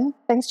happen.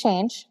 Things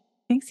change.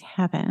 Things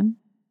happen.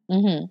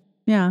 Mm-hmm.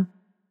 Yeah.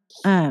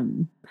 I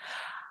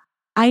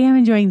am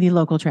enjoying the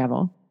local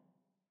travel.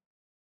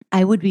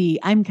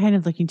 I'm kind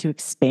of looking to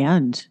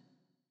expand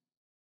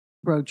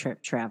road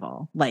trip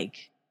travel.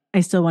 Like I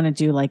still want to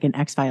do like an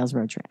X-Files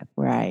road trip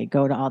where I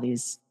go to all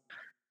these,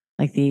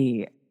 like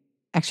the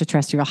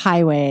extraterrestrial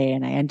highway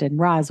and I end in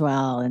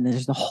Roswell and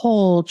there's the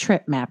whole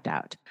trip mapped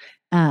out.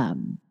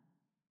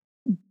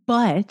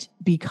 But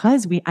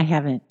because I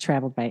haven't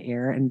traveled by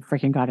air and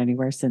freaking got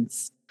anywhere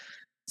since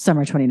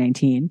summer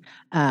 2019,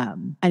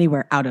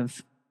 anywhere out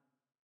of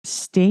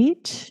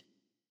state.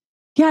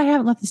 Yeah, I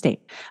haven't left the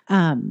state.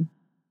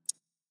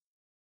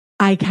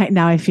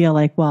 I feel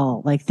like,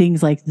 well, like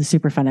things like the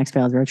super fun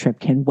X-Files road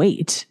trip can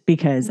wait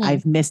because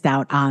I've missed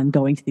out on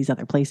going to these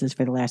other places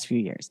for the last few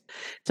years.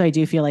 So I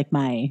do feel like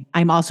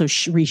I'm also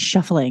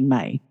reshuffling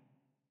my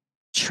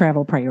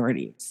travel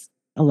priorities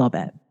a little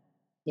bit.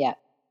 Yeah.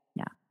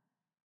 Yeah.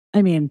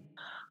 I mean,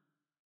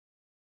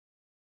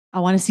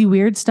 I want to see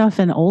weird stuff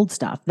and old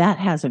stuff. That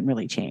hasn't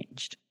really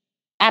changed.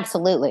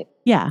 Absolutely.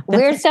 Yeah.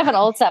 Weird stuff and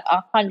old stuff,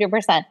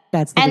 100%.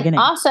 That's the beginning. And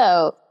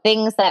also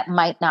things that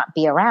might not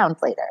be around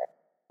later.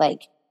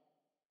 Like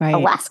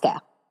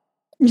Alaska.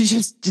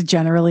 Just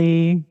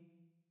generally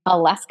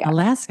Alaska.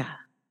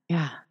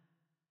 Yeah.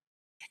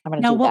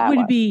 Now, what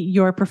would be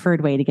your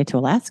preferred way to get to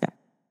Alaska?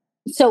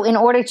 So in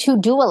order to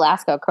do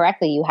Alaska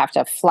correctly, you have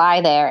to fly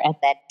there and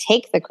then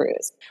take the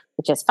cruise,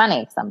 which is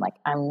funny because I'm like,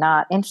 I'm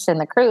not interested in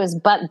the cruise,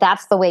 but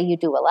that's the way you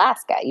do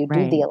Alaska. You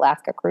do the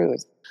Alaska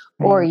cruise,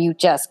 or you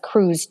just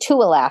cruise to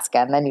Alaska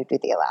and then you do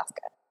the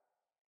Alaska.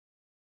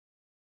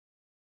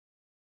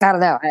 I don't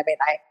know. I mean,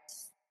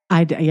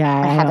 I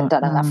haven't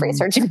done enough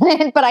research on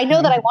it, but I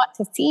know that I want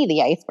to see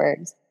the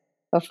icebergs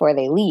before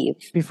they leave.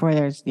 Before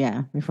there's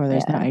no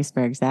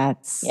icebergs.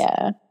 That's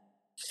sad.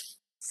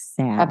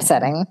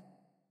 Upsetting.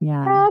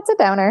 Yeah. That's a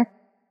downer.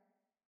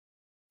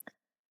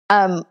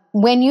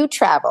 When you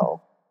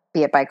travel,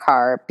 be it by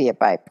car, be it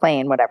by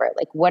plane, whatever,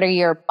 like what are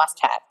your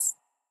must-haves?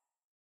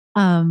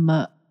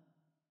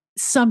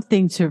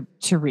 Something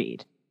to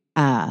read.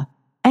 And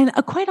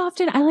quite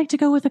often I like to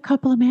go with a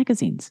couple of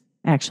magazines,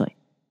 actually.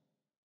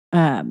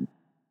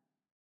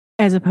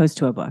 As opposed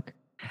to a book.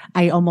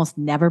 I almost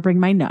never bring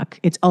my Nook.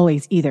 It's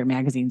always either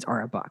magazines or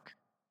a book.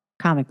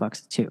 Comic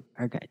books too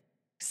are good.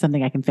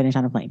 Something I can finish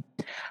on a plane.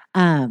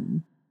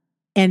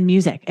 And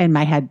music and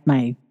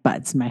my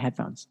buds, my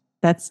headphones.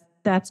 That's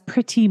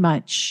pretty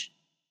much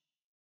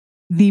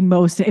the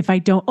most, if I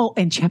don't,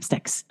 and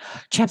chapsticks.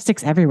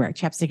 Chapsticks everywhere.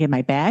 Chapstick in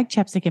my bag,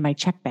 chapstick in my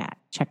check bag,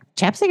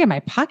 chapstick in my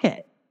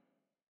pocket.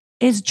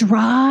 It's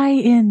dry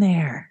in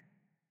there.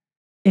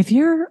 If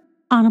you're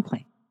on a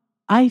plane,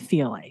 I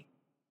feel like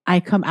I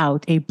come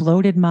out a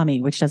bloated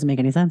mummy, which doesn't make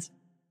any sense.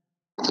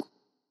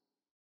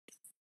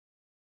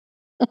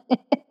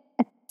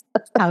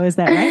 How is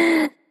that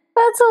right?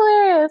 That's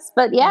hilarious.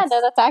 But yeah,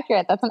 no, that's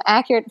accurate. That's an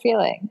accurate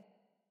feeling.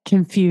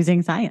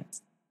 Confusing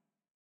science.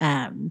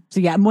 So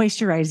yeah,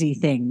 moisturizing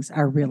things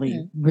are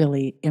really,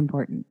 really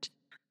important.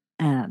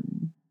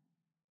 And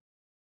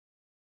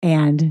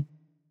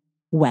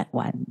wet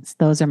ones.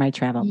 Those are my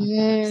travel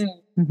methods.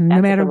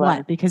 No matter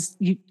what, because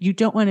you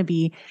don't want to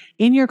be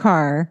in your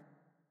car,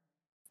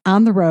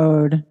 on the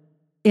road,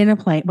 in a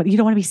plane, but you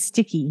don't want to be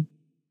sticky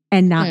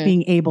and not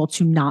being able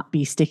to not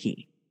be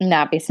sticky.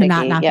 Not be sticky.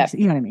 Not be,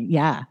 you know what I mean?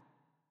 Yeah.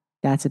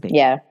 That's a big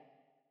one.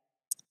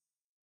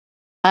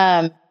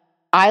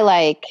 I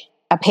like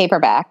a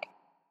paperback.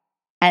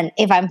 And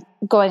if I'm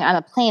going on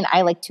a plane,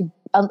 I like to,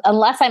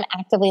 unless I'm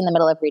actively in the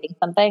middle of reading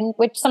something,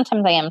 which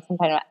sometimes I am,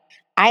 sometimes not,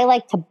 I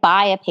like to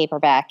buy a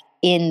paperback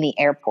in the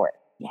airport.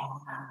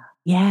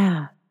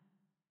 Yeah.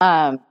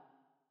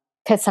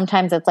 Because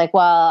sometimes it's like,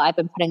 well, I've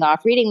been putting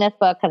off reading this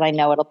book because I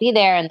know it'll be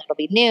there and it'll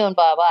be new and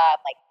blah, blah.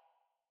 Like,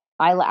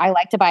 I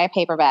like to buy a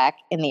paperback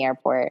in the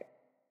airport.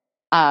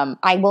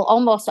 I will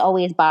almost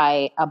always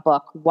buy a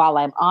book while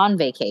I'm on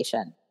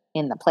vacation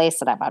in the place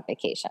that I'm on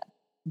vacation.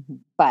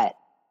 But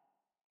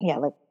yeah,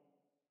 like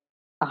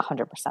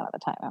 100% of the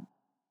time I'm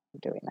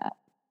doing that.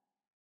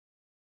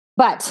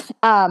 But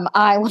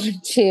I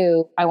want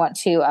to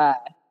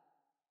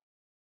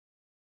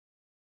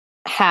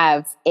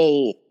have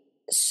a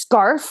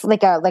scarf,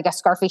 like a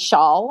scarfy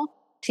shawl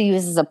to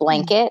use as a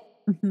blanket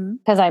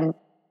because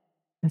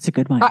that's a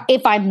good one.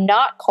 If I'm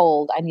not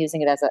cold, I'm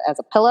using it as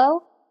a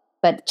pillow,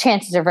 but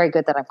chances are very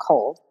good that I'm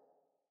cold.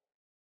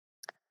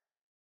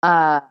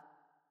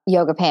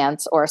 Yoga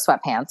pants or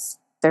sweatpants.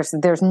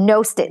 There's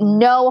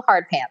no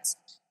hard pants.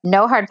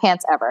 No hard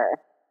pants ever.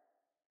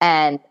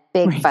 And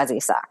big fuzzy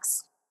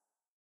socks.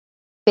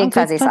 Big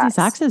fuzzy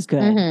socks is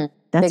good.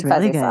 That's big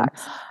really good.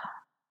 Socks.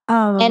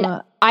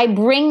 And I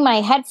bring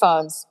my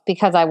headphones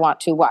because I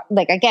want to watch,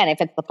 like, again, if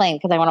it's the plane,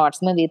 because I want to watch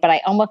the movie, but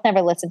I almost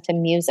never listen to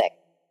music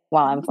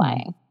while I'm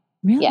flying.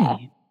 Really? Yeah.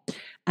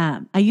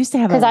 I used to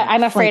have because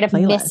I'm afraid of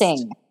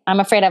missing. I'm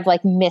afraid of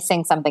like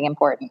missing something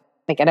important,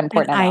 like an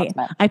important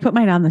announcement. I put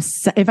mine on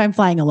if I'm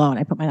flying alone,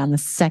 I put mine on the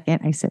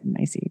second I sit in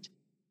my seat.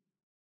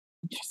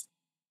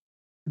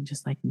 I'm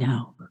just like,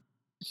 no.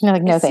 You're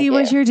like, no, see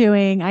what you're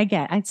doing. I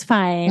get it's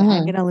fine.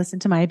 I'm going to listen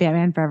to my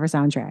Batman Forever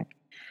soundtrack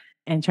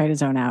and try to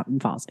zone out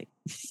and fall asleep.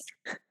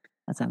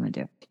 That's what I'm going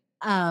to do.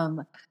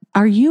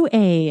 Are you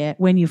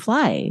when you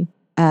fly,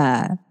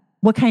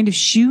 what kind of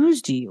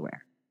shoes do you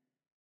wear?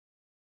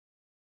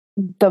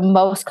 The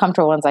most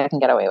comfortable ones I can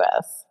get away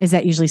with. Is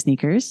that usually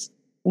sneakers?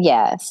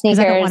 Yeah, sneakers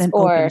I don't want an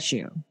open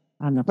shoe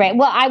on the plane. Right.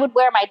 Well, I would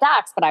wear my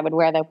Docs, but I would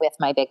wear them with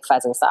my big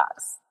fuzzy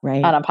socks.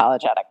 Right.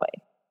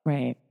 Unapologetically.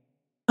 Right.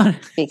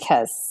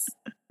 Because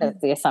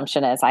the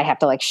assumption is I have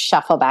to like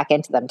shuffle back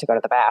into them to go to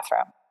the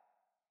bathroom.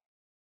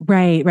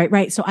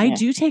 Right. So I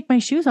do take my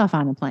shoes off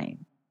on a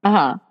plane.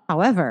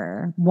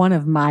 However, one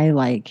of my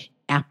like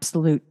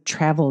absolute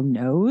travel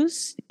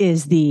no's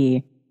is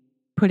the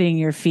putting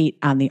your feet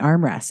on the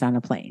armrest on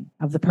a plane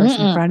of the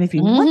person in front of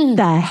you. What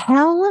the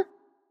hell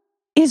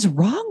is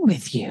wrong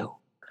with you?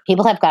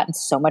 People have gotten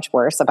so much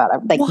worse about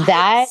it. Like what?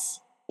 That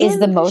is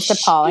the most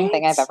appalling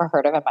thing I've ever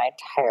heard of in my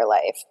entire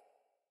life.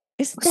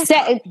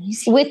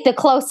 With the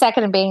close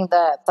second being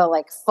the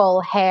like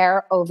full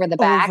hair over the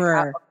back.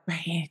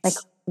 Right. Like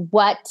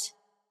what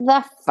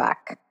the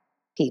fuck,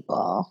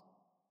 people?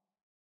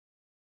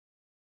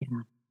 Yeah.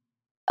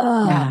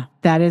 Yeah,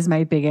 that is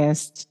my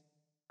biggest.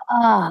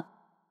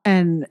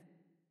 And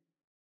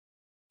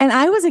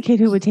I was a kid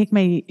who would take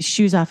my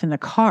shoes off in the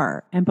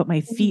car and put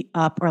my feet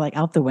up or like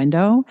out the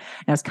window.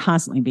 And I was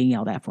constantly being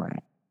yelled at for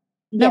it.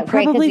 Yeah, now,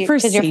 probably for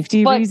safety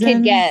your foot reasons.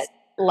 Could get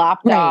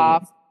lopped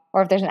off,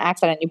 or if there's an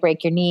accident, you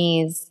break your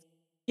knees.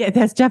 Yeah,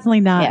 that's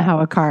definitely not how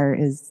a car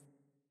is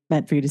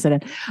meant for you to sit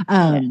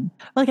in.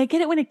 Like I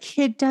get it when a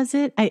kid does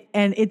it,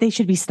 they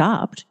should be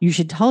stopped. You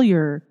should tell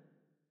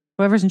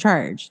whoever's in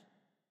charge,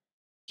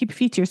 keep your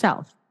feet to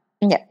yourself.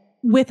 Yeah.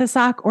 With a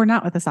sock or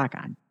not with a sock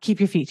on, keep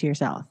your feet to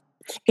yourself.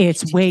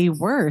 It's way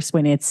worse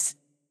when it's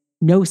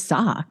no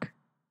sock.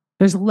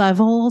 There's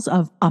levels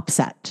of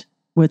upset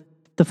with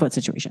the foot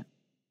situation.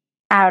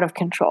 Out of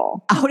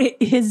control. It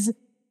is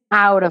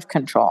out of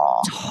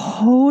control.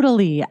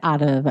 Totally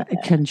out of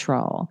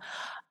control.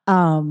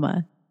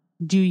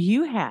 Do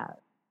you have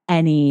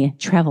any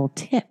travel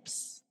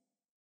tips?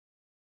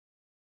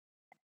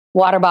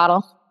 Water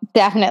bottle.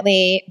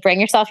 Definitely bring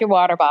yourself your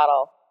water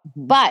bottle.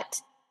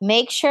 But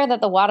make sure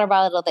that the water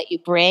bottle that you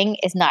bring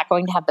is not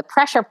going to have the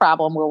pressure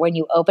problem where when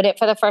you open it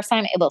for the first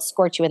time, it will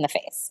scorch you in the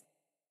face.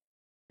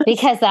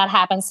 Because that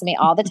happens to me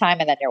all the time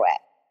and then you're wet.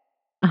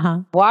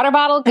 Water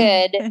bottle,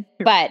 good,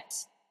 but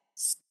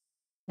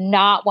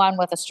not one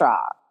with a straw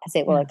because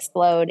it will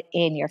explode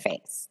in your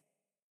face.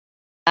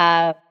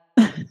 Have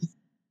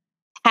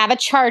a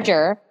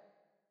charger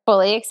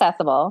fully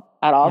accessible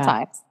at all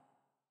times.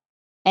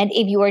 And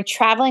if you are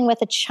traveling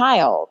with a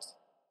child,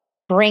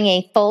 bring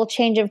a full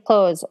change of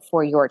clothes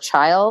for your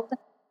child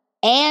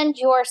and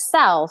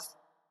yourself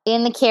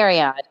in the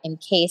carry-on in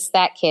case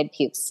that kid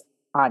pukes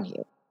on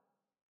you.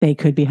 They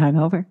could be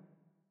hungover.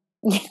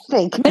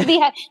 They could be.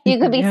 You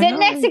could be sitting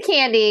next to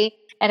Candy,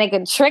 and it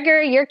could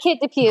trigger your kid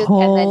to puke,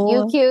 and then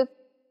you puke.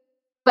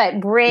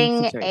 But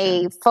bring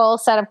a full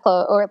set of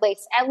clothes, or at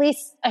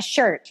least a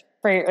shirt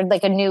for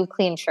like a new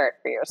clean shirt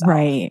for yourself,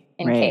 right?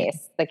 In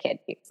case the kid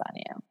pukes on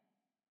you.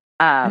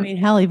 I mean,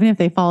 hell, even if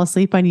they fall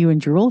asleep on you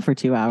and drool for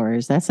 2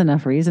 hours, that's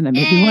enough reason to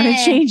maybe want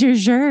to change your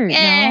shirt.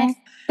 No?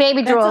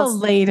 Baby drool.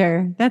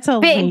 That's a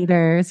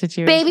later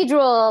situation. Baby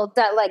drool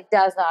that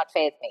does not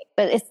faze me,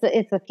 but it's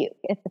the puke.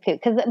 It's the puke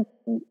because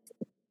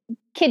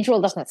kid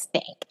drool doesn't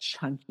stink.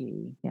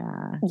 Chunky,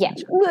 yeah. Yeah.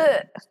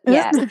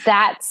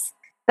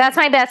 That's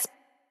my best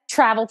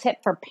travel tip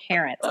for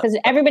parents because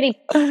everybody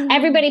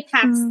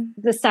packs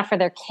the stuff for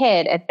their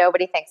kid and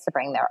nobody thinks to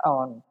bring their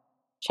own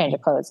change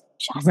of clothes.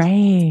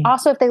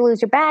 Also, if they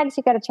lose your bags,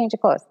 you got to change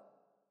of clothes.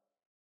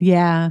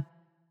 Yeah,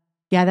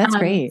 that's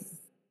great.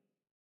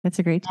 That's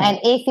a great tip. And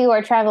if you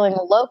are traveling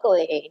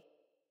locally,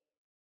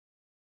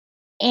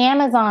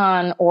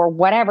 Amazon or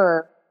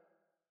whatever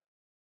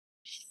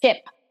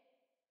ship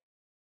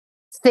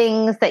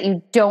things that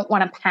you don't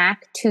want to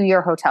pack to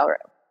your hotel room.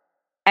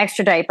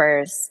 Extra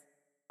diapers,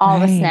 all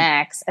the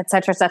snacks, et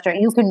cetera, et cetera.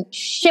 You can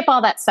ship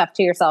all that stuff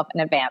to yourself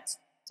in advance.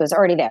 So it's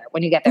already there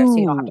when you get there, so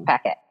you don't have to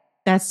pack it.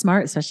 That's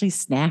smart, especially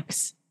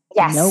snacks.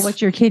 Yes. You know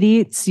what your kid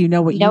eats. You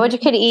know what your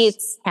kid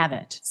eats. Have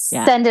it.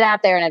 Yeah. Send it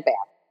out there in advance.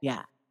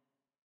 Yeah.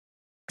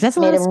 That's a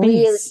lot of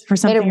space for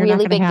something you're not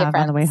going to have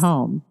on the way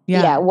home.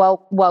 Yeah.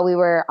 While we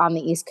were on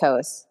the East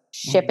Coast,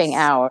 shipping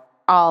out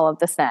all of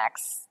the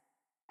snacks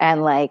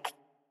and like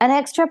an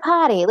extra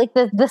potty, like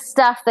the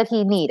stuff that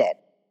he needed.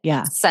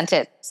 Yeah. Sent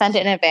it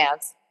in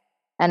advance.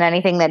 And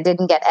anything that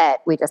didn't get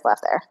et, we just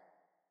left there.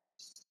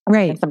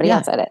 Right. And somebody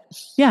else ate it.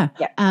 Yeah.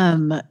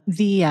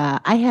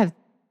 I have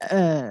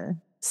a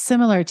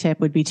similar tip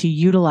would be to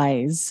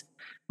utilize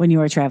when you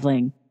are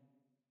traveling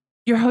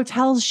your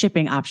hotel's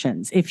shipping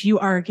options. If you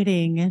are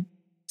getting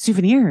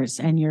souvenirs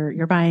and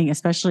you're buying,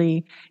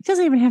 especially, it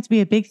doesn't even have to be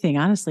a big thing.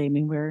 Honestly, I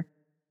mean, we're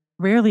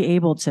rarely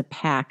able to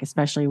pack,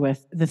 especially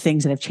with the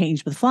things that have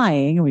changed with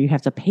flying, where you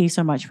have to pay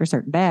so much for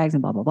certain bags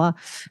and blah, blah, blah.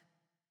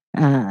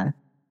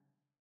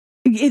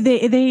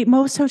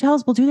 Most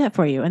hotels will do that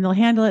for you and they'll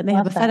handle it and they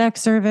have a FedEx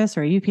service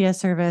or a UPS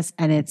service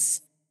and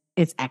it's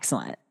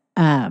excellent.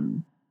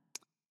 And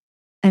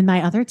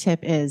my other tip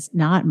is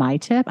not my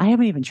tip. I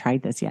haven't even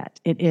tried this yet.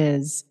 It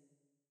is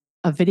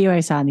a video I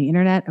saw on the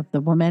internet of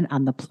the woman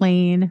on the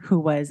plane who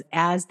was,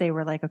 as they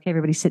were like, okay,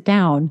 everybody sit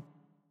down,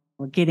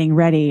 we're getting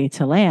ready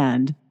to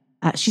land.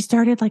 She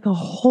started like a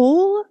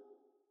whole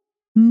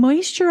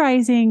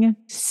moisturizing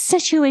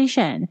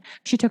situation.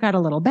 She took out a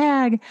little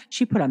bag.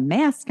 She put a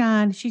mask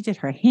on. She did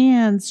her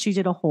hands. She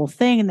did a whole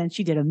thing. And then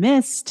she did a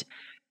mist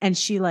and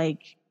she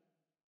like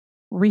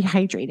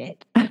rehydrated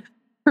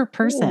her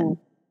person. Ooh.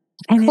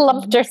 And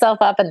plumped herself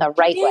up in the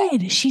right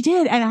way. She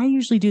did. And I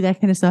usually do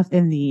that kind of stuff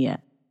in the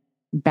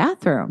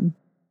bathroom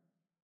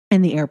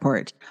in the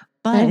airport,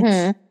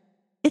 but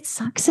it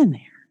sucks in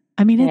there.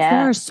 I mean,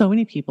 there are so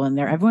many people in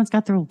there. Everyone's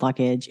got their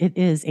luggage. It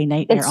is a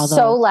nightmare. It's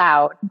so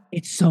loud.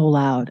 It's so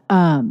loud.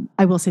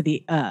 I will say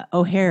the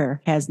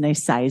O'Hare has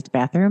nice sized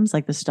bathrooms.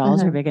 Like the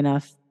stalls are big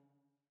enough,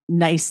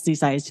 nicely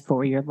sized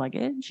for your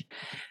luggage.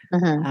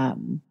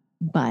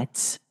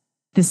 But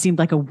this seemed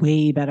like a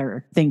way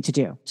better thing to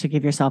do, to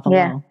give yourself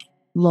a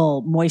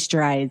little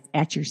moisturize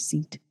at your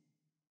seat.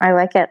 I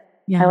like it.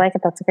 Yeah. I like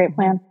it. That's a great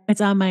plan. It's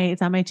on my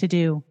to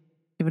do.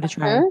 Give it a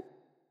try.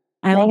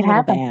 I love a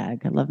little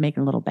bag. I love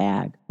making a little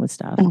bag with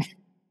stuff.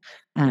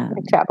 A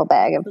travel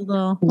bag of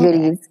little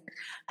goodies.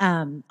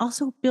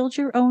 Also, build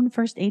your own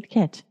first aid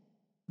kit.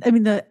 I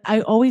mean,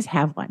 I always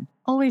have one.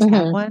 Always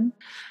have one.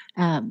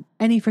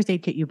 Any first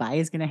aid kit you buy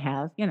is going to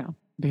have,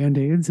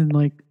 Band-Aids and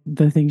like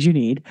the things you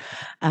need.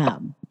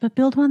 But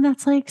build one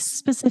that's like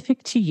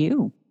specific to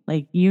you.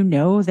 Like,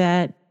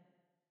 that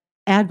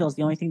Advil is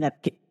the only thing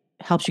that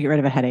helps you get rid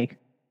of a headache.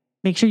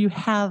 Make sure you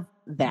have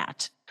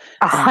that.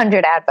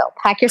 100 Advil.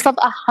 Pack yourself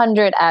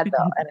 100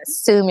 Advil and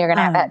assume you're going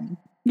to have it.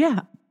 Yeah.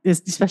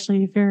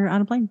 Especially if you're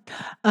on a plane.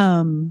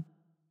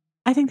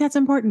 I think that's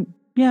important.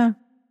 Yeah.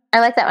 I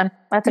like that one.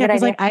 That's a good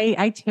idea. Like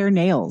I tear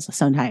nails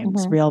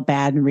sometimes real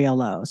bad and real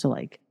low. So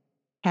like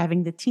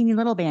having the teeny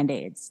little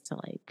Band-Aids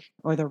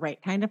or the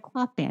right kind of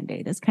cloth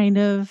Band-Aid is kind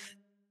of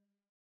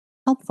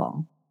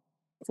helpful.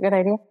 It's a good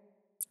idea.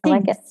 I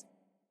like it.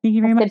 Thank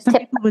you very much. Some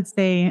people would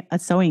say a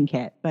sewing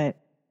kit, but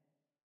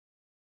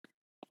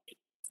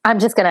I'm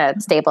just going to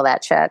staple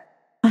that shut.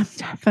 I'm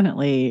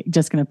definitely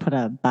just going to put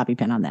a bobby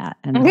pin on that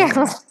and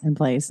in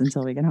place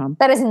until we get home.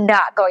 That is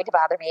not going to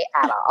bother me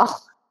at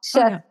all.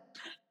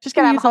 Just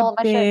going to use a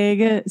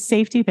big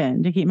safety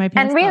pin to keep my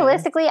pins. And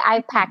realistically,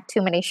 I packed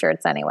too many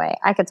shirts anyway.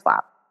 I could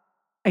swap.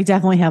 I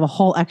definitely have a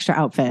whole extra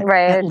outfit.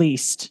 Right. At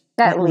least.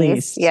 At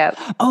least. Yep.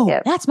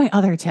 Oh, that's my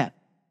other tip.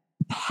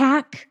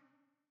 Pack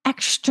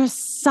extra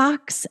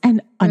socks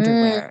and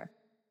underwear.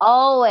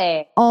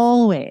 Always.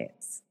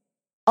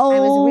 I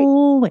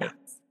was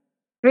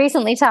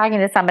recently talking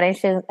to somebody,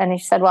 and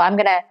she said, "Well, I'm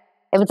gonna."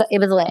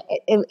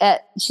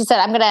 She said,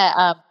 "I'm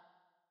gonna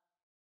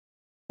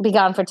be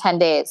gone for 10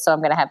 days, so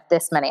I'm gonna have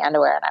this many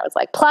underwear." And I was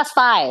like,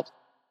 +5.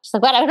 She's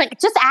like, "What?" I was like,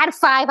 "Just add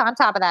 5 on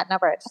top of that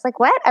number." She's like,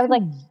 "What?" I was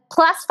like,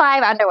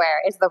 +5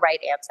 underwear is the right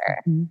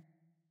answer,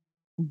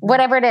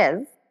 whatever it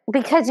is,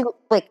 because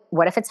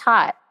what if it's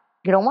hot?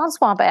 You don't want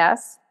swamp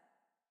ass,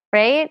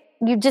 right?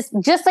 You just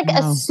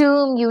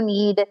assume you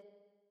need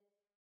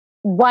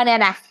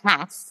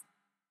 1.5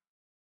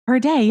 per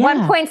day.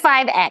 Yeah.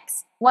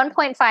 1.5x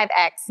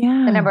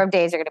the number of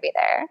days you're going to be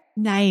there.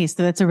 Nice.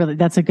 So that's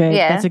a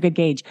good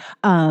gauge.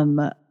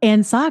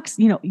 And socks,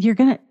 you're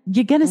going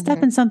to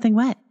step in something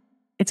wet.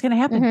 It's going to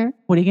happen.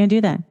 What are you going to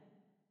do then?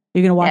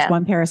 You're going to wash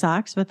one pair of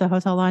socks with the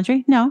hotel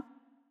laundry? No.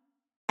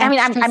 I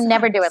mean, I'm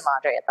never doing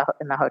laundry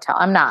in the hotel.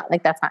 I'm not.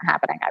 That's not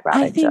happening. I'd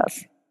rather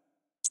just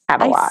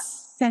have a lot. I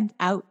sent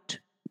out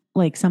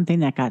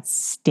something that got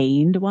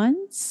stained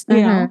once,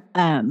 you know.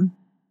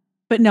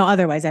 But no,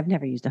 otherwise I've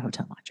never used a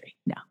hotel laundry.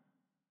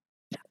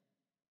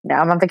 No,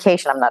 I'm on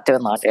vacation. I'm not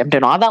doing laundry. I'm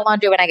doing all that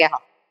laundry when I get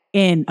home.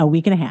 In a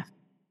week and a half.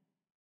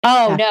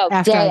 Oh, no.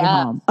 After I get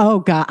home. Oh,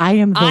 God. I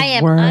am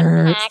worst.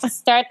 Unpacked,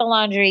 start the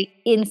laundry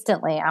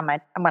instantly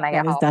when I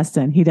get home. That is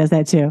Dustin. He does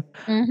that too.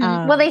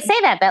 Well, they say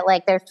that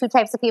there's two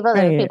types of people.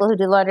 There are people who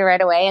do laundry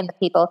right away and the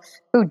people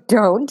who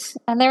don't.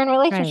 And they're in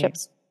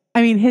relationships. Right.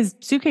 I mean, his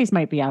suitcase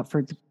might be out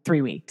for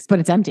 3 weeks, but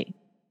it's empty.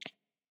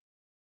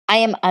 I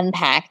am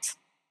unpacked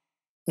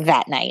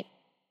that night.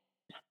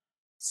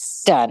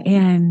 Done.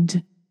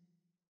 And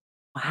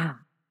wow.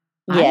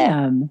 Yeah. I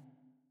am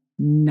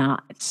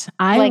not.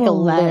 I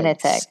will let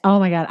lunatic. Oh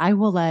my God. I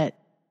will let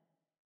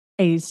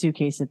a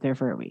suitcase sit there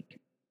for a week.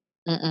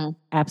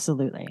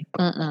 Absolutely.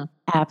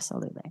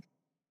 Absolutely.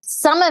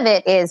 Some of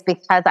it is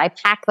because I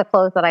pack the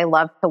clothes that I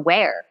love to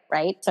wear,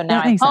 right? So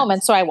now I'm home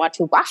and so I want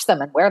to wash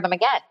them and wear them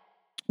again.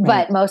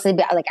 Right. But mostly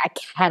I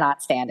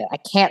cannot stand it. I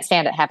can't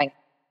stand it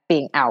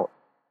being out.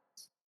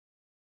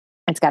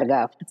 It's got to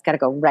go. It's got to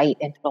go right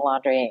into the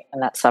laundry and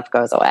that stuff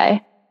goes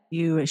away.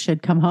 You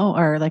should come home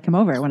or come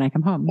over when I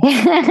come home.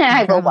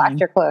 I will wash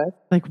your clothes.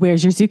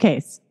 Where's your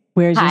suitcase?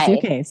 Where's your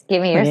suitcase?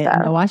 Give me your stuff.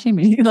 In the washing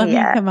machine. Let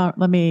me come out.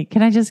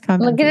 Can I just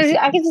come? I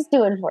can just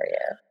do it for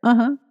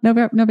you.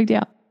 No big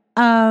deal.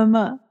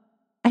 I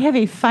have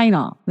a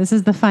final. This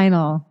is the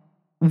final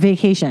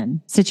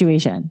vacation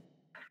situation.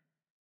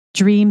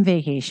 Dream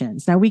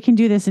vacations. Now we can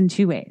do this in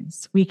 2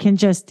 ways. We can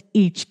just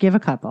each give a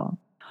couple,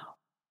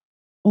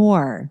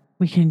 or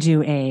we can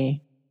do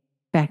a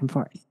back and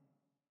forth.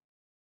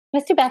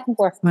 Let's do back and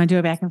forth. Want to do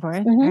it back and forth?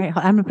 Mm-hmm. All right.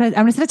 I'm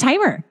gonna set a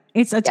timer.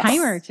 It's a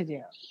timer to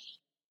do.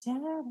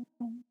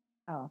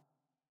 Oh.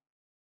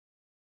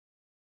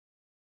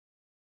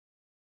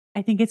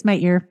 I think it's my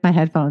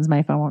headphones.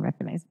 My phone won't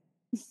recognize.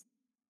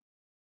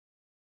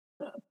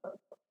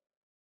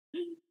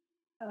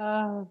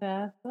 Oh,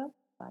 that's so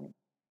funny.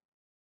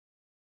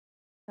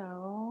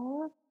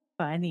 So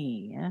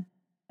funny.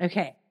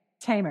 Okay.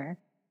 Timer.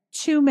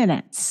 2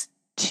 minutes.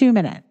 2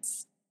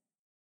 minutes.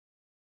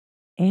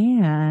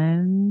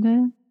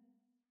 And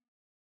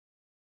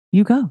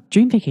you go.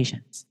 Dream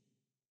vacations.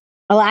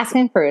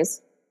 Alaskan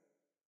cruise.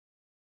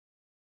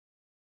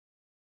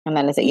 And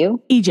then is it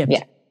you? Egypt.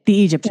 Yeah. The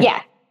Egypt trip.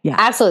 Yeah. Yeah.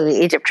 Absolutely.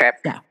 The Egypt trip.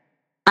 Yeah.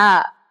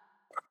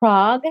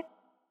 Prague.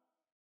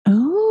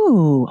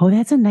 Oh,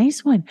 that's a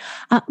nice one.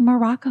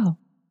 Morocco.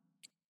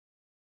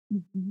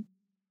 Mm-hmm.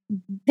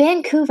 Mm-hmm.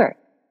 Vancouver.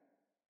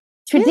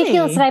 It's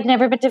ridiculous that I've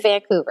never been to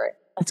Vancouver.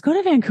 Let's go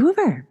to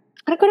Vancouver.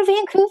 I want to go to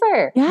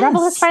Vancouver. Yes.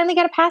 Rebel has finally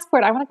got a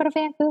passport. I want to go to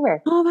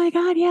Vancouver. Oh my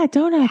God. Yeah.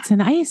 Donuts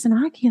and ice and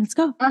hockey. Let's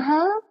go.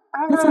 Uh-huh.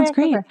 That sounds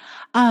great.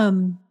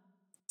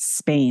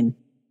 Spain.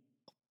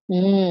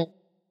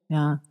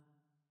 Yeah.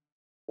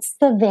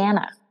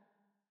 Savannah.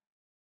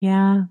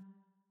 Yeah.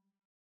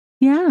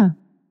 Yeah.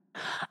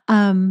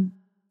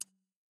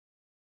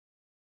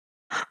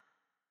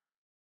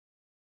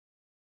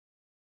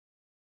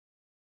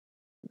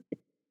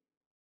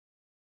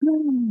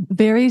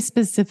 Very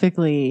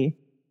specifically,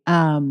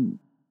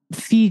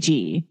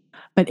 Fiji,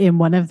 but in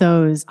one of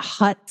those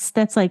huts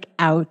that's like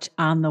out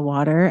on the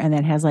water and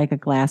then has like a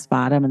glass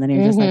bottom, and then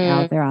you're just like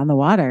out there on the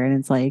water, and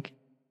it's like,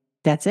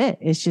 that's it.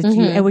 It's just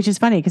you, which is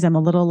funny because I'm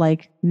a little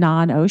like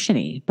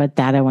non-oceany, but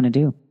that I want to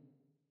do.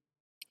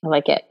 I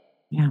like it.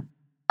 Yeah.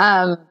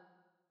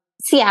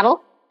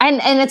 Seattle. And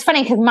it's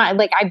funny because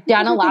I've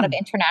done a lot of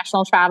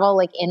international travel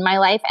like in my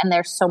life, and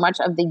there's so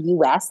much of the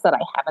US that I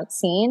haven't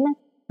seen.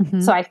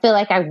 Mm-hmm. So I feel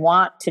like I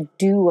want to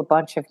do a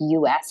bunch of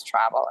US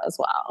travel as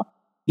well.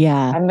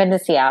 Yeah. I've been to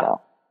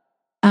Seattle.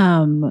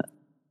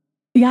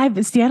 Yeah,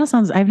 Seattle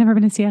sounds, I've never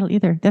been to Seattle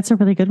either. That's a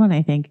really good one,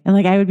 I think. And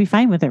like, I would be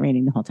fine with it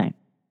raining the whole time.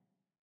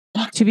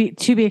 To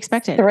be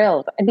expected.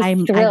 Thrilled.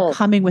 I'm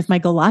coming with my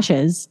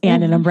galoshes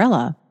and an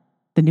umbrella.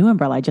 The new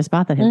umbrella I just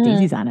bought that has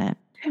daisies on it.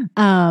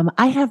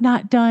 I have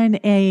not done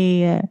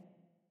a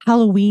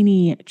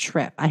Halloweeny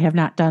trip. I have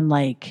not done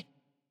like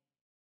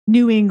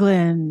New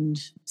England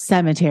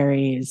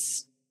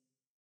cemeteries,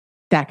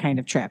 that kind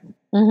of trip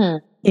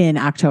in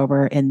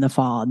October, in the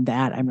fall. And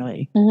that I'm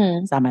really,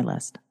 it's on my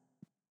list.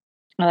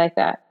 I like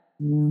that.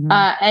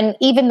 And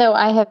even though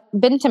I have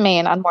been to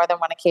Maine on more than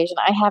one occasion,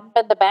 I haven't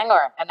been to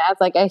Bangor. And as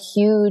like a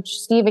huge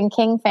Stephen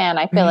King fan,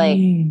 I feel like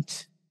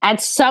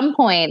at some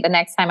point, the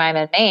next time I'm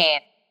in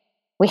Maine,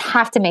 we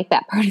have to make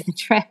that part of the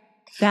trip.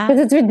 Because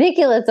it's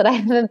ridiculous that I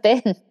haven't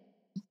been.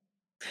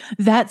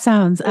 That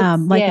sounds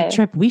like a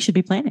trip we should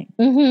be planning.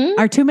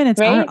 Our 2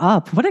 minutes are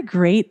up. What a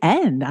great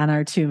end on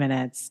our 2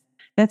 minutes.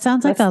 That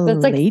sounds like that's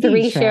lady like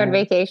 3 trip. Shared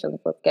vacations.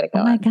 Let's get it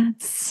going. Oh my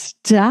God,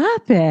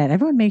 stop it.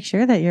 Everyone make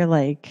sure that your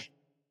like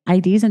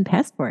IDs and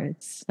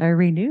passports are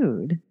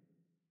renewed.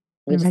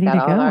 We just ready got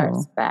to all go.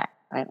 Ours back.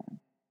 I know.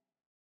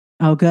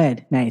 Oh,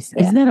 good. Nice.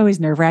 Yeah. Isn't that always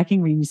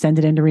nerve-wracking when you send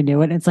it in to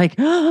renew it? And it's like,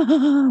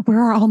 where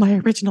are all my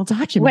original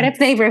documents? What if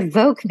they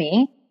revoke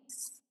me?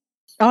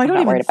 Oh, I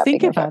don't even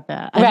think about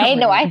that. Right?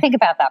 No, I think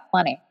about that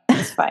plenty.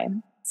 It's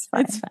fine.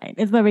 It's fine.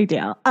 It's no big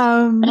deal.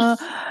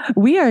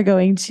 We are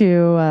going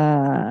to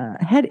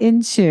head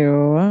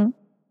into,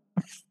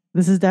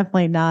 this is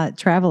definitely not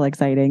travel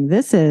exciting.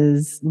 This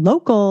is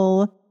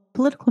local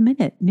political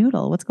minute.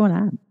 Noodle, what's going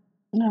on?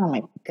 Oh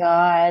my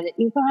God.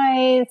 You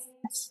guys,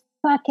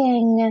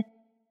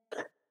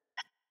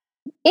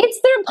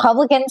 it's the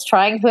Republicans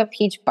trying to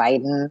impeach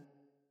Biden.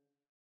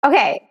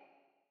 Okay.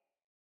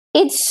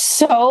 It's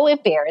so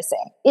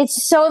embarrassing.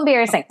 It's so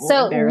embarrassing.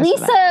 So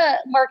Lisa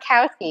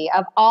Murkowski,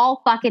 of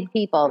all fucking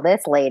people,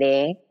 this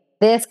lady,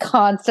 this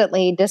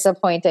constantly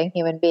disappointing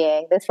human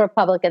being, this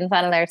Republican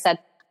senator said,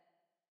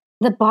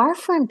 the bar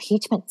for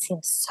impeachment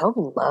seems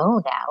so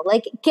low now.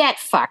 Like, get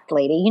fucked,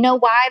 lady. You know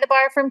why the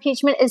bar for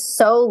impeachment is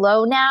so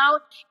low now?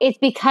 It's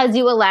because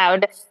you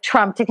allowed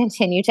Trump to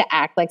continue to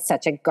act like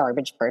such a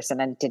garbage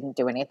person and didn't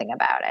do anything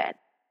about it.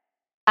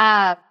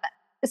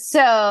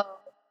 So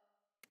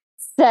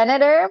Kevin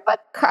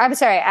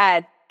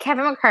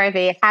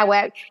McCarthy,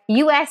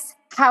 U.S.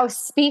 House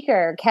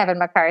Speaker Kevin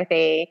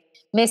McCarthy,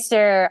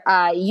 Mr.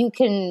 You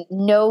can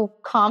no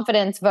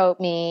confidence vote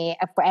me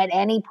at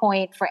any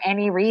point for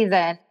any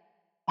reason,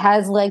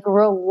 has like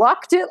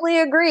reluctantly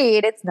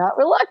agreed, it's not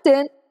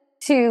reluctant,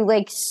 to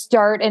like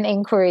start an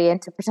inquiry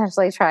into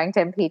potentially trying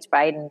to impeach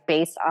Biden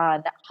based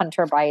on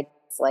Hunter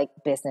Biden's like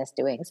business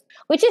doings,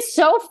 which is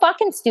so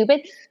fucking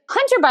stupid.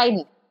 Hunter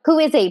Biden, who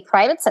is a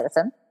private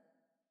citizen,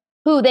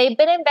 who they've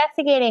been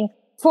investigating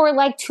for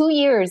like 2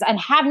 years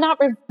and have not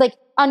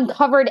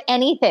uncovered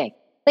anything.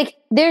 Like,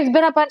 there's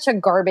been a bunch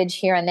of garbage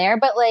here and there,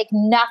 but like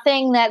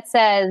nothing that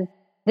says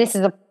this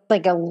is a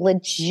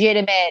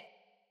legitimate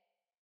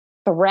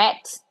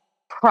threat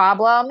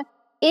problem.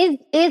 Is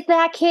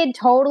that kid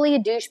totally a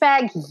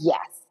douchebag? Yes.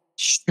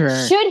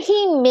 Sure. Should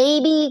he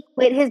maybe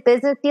quit his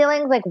business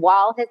dealings like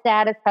while his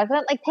dad is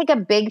president? Like take a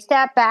big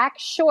step back?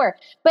 Sure.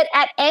 But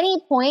at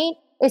any point,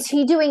 is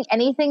he doing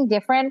anything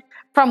different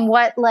from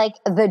what like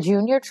the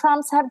junior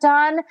Trumps have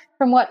done,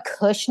 from what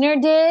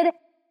Kushner did?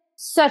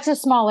 Such a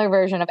smaller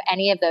version of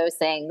any of those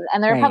things.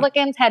 And the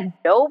Republicans had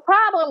no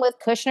problem with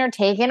Kushner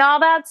taking all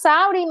that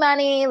Saudi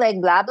money,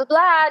 like blah, blah,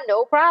 blah,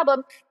 no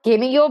problem. Give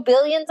me your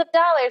billions of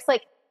dollars.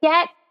 Like,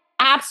 get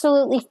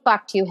absolutely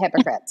fucked, you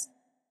hypocrites.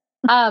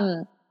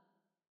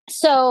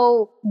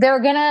 So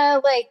they're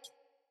gonna like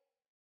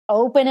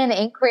open an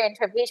inquiry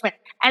into impeachment.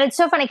 And it's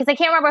so funny because I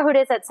can't remember who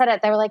it is that said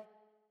it. They were like,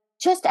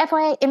 just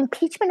FYI,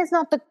 impeachment is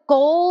not the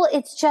goal.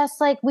 It's just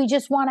like, we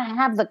just want to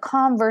have the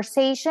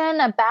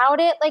conversation about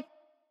it. Like,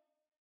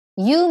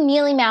 you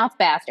mealy mouth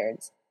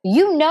bastards,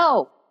 you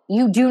know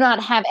you do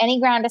not have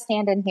any ground to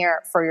stand in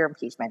here for your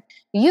impeachment.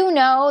 You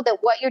know that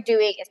what you're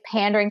doing is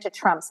pandering to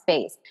Trump's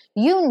base.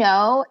 You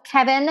know,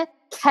 Kevin,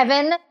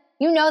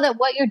 you know that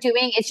what you're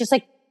doing is just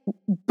like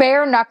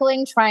bare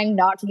knuckling, trying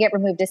not to get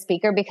removed as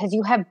speaker because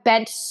you have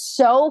bent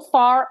so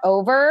far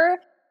over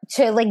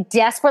to like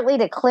desperately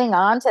to cling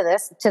on to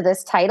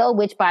this title,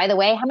 which by the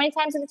way, how many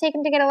times did it take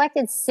him to get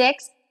elected?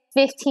 6,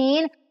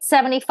 15,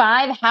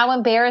 75. How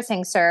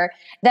embarrassing, sir,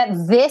 that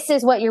this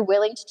is what you're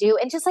willing to do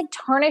and just like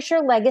tarnish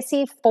your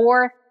legacy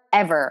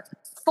forever.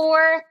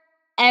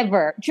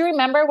 Do you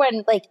remember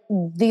when like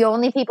the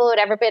only people who had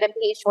ever been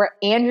impeached were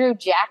Andrew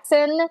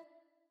Jackson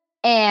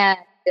and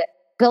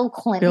Bill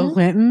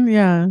Clinton?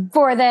 Yeah.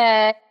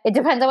 It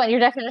depends on what your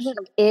definition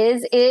of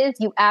is,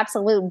 you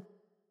absolute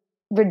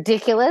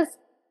ridiculous.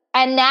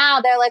 And now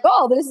they're like,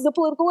 oh, this is a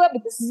political weapon.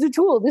 This is a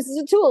tool. This is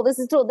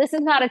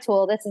not a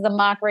tool. This is a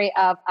mockery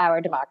of our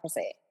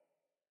democracy.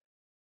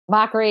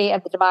 Mockery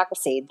of the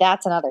democracy.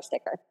 That's another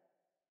sticker.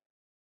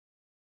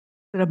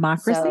 The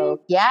democracy?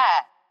 So, yeah.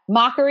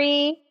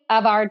 Mockery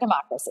of our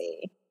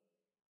democracy.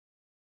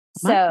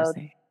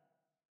 Democracy.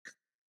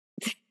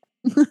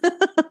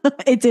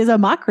 It is a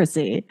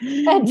democracy.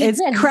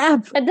 It's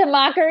crap. A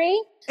democracy?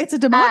 It's a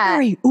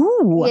democracy.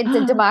 Ooh. It's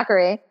a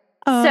democracy.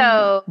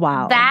 So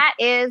wow. That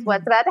is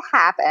what's about to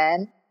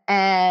happen.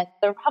 And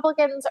the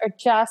Republicans are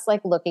just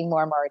like looking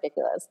more and more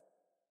ridiculous.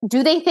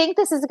 Do they think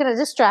this is going to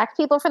distract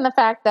people from the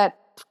fact that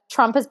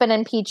Trump has been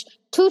impeached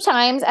 2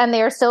 times and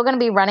they are still going to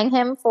be running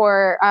him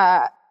for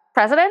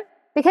president?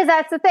 Because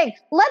that's the thing.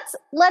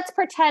 Let's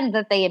pretend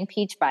that they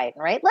impeach Biden,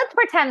 right? Let's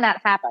pretend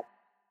that happened.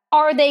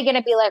 Are they going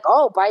to be like,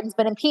 oh, Biden's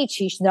been impeached,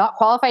 he's not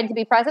qualified to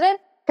be president?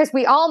 Because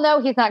we all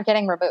know he's not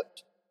getting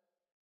removed.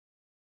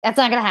 That's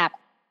not going to happen.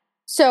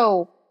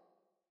 So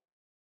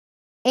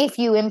if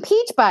you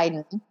impeach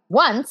Biden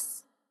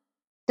once,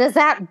 does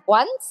that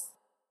once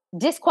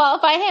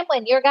disqualify him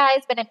when your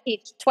guy's been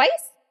impeached twice?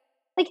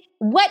 Like,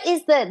 what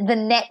is the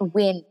net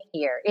win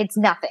here? It's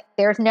nothing.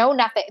 There's no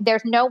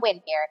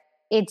win here.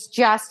 It's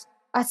just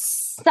a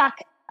suck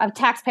of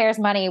taxpayers'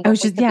 money. We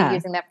could be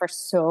using that for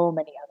so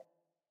many others.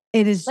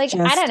 It is like,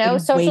 I don't know,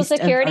 Social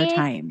Security.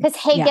 Because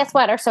guess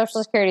what? Our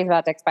Social Security is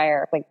about to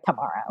expire like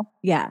tomorrow.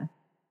 Yeah.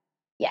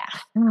 Yeah.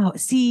 Oh,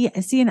 see,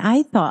 and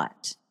I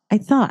thought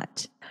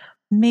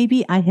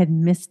maybe I had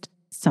missed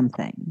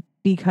something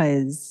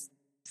because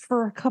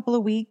for a couple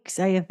of weeks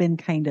I have been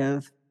kind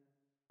of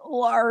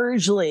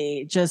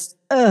largely just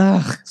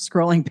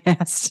scrolling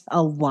past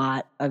a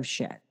lot of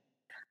shit.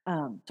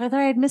 So I thought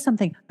I had missed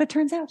something, but it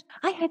turns out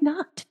I had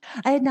not.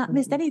 I had not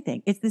missed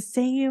anything. It's the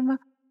same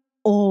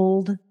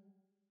old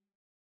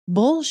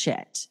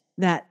bullshit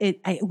that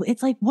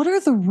it's like, what are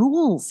the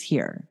rules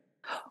here?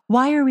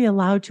 Why are we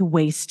allowed to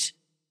waste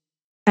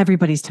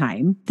everybody's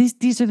time?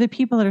 These are the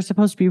people that are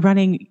supposed to be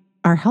running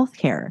our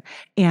healthcare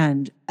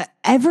and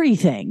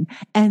everything.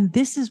 And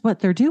this is what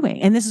they're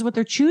doing. And this is what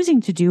they're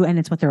choosing to do. And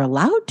it's what they're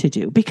allowed to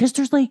do because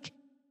there's like,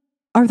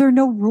 are there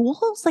no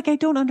rules? Like, I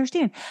don't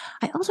understand.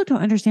 I also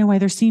don't understand why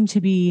there seem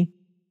to be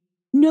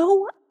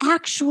no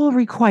actual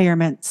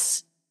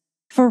requirements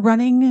for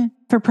running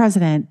for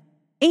president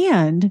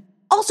and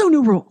also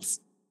no rules.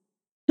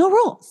 No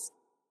rules.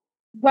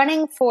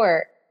 Running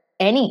for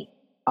any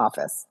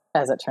office,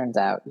 as it turns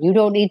out, you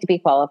don't need to be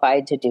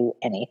qualified to do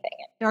anything.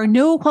 There are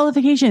no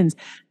qualifications.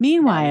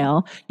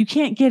 Meanwhile, you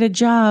can't get a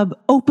job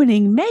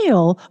opening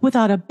mail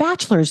without a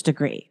bachelor's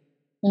degree.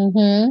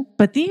 Mm-hmm.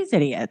 But these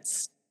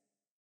idiots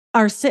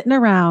are sitting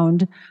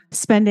around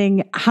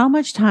spending how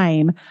much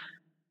time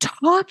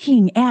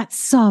talking at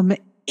some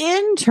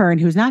intern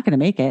who's not going to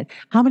make it.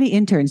 How many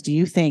interns do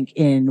you think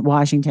in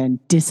Washington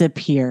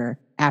disappear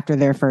after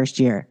their first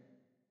year?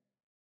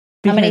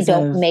 How many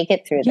don't make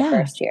it through the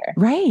first year?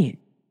 Right.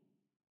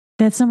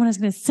 That someone is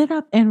going to sit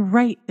up and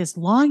write this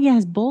long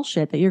ass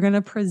bullshit that you're going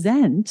to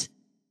present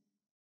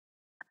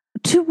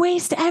to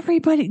waste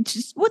everybody.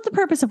 Just what's the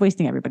purpose of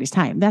wasting everybody's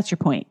time? That's your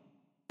point.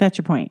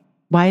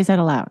 Why is that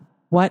allowed?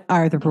 What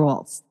are the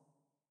rules?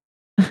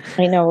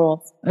 Ain't no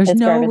rules. There's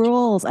no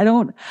rules. I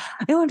don't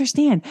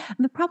understand.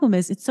 And the problem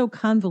is it's so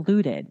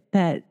convoluted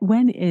that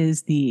when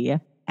is the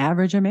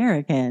average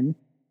American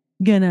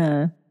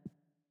gonna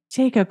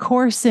take a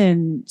course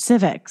in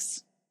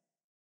civics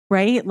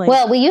right? Like,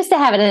 well, we used to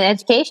have it in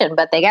education,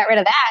 but they got rid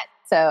of that.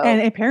 So,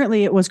 and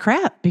apparently it was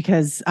crap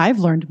because I've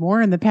learned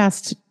more in the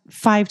past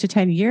 5 to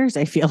 10 years,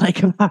 I feel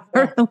like, about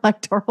our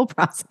electoral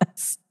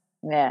process.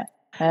 Yeah,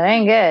 that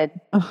ain't good.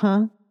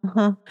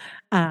 Well,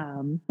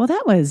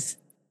 that was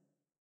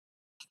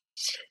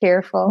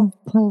cheerful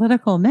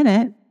political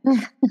minute.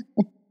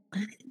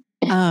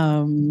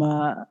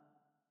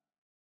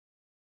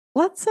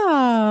 Let's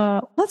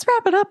wrap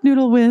it up,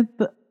 Noodle, with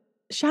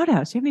shout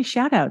outs. Do you have any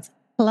shout outs,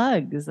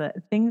 plugs,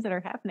 things that are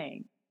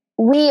happening?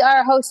 We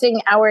are hosting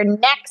our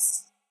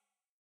next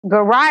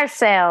garage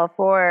sale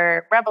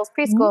for Rebels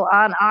Preschool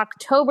on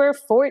October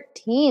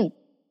 14th.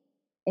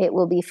 It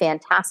will be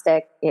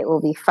fantastic. It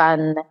will be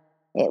fun.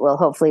 It will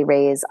hopefully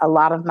raise a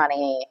lot of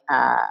money.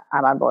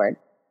 I'm on board.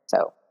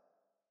 So,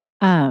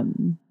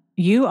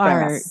 you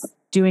are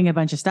doing a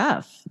bunch of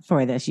stuff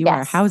for this. You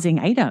are housing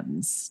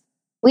items.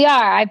 We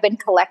are. I've been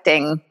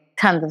collecting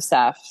tons of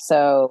stuff.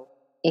 So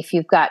if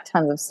you've got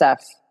tons of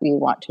stuff you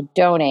want to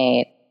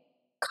donate,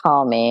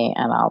 call me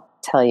and I'll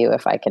tell you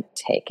if I could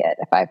take it,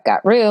 if I've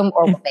got room,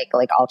 or we'll make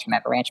like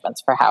alternate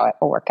arrangements for how it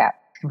will work out.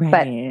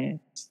 Right.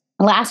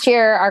 But last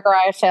year, our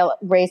garage sale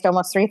raised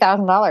almost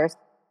 $3,000,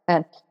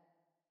 and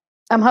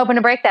I'm hoping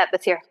to break that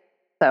this year.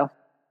 So,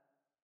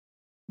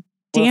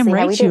 damn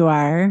right you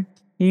are.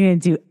 You're going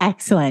to do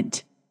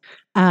excellent.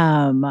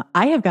 I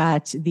have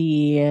got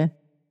the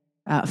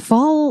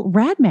fall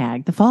Rad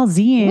Mag, the fall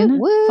zine,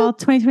 fall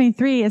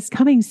 2023 is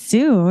coming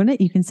soon.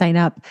 You can sign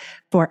up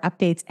for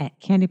updates at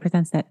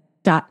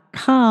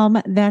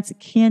candypresentsnet.com. That's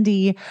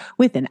Candy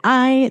with an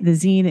I. The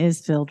zine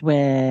is filled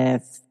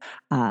with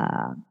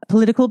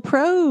political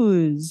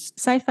prose,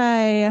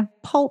 sci-fi,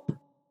 pulp,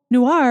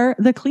 noir,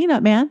 The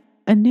Cleanup Man,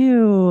 a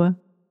new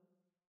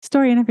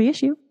story in every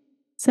issue.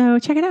 So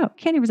check it out,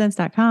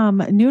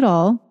 candypresents.com.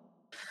 Noodle,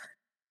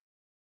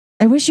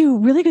 I wish you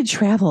really good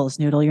travels,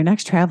 Noodle, your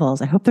next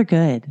travels. I hope they're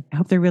good. I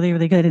hope they're really,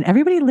 really good. And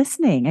everybody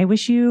listening, I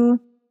wish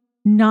you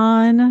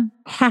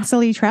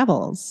non-hassly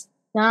travels.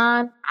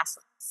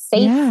 Non-hassly.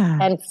 Safe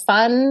and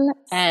fun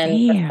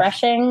and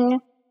refreshing,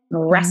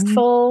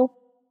 restful.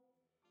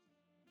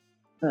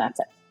 And that's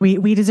it.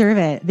 We deserve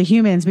it. The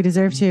humans, we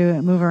deserve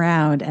to move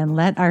around and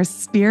let our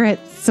spirit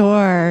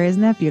soar.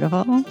 Isn't that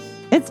beautiful?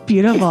 It's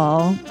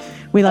beautiful.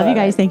 We love you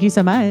guys. Thank you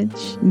so much.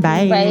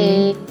 Bye.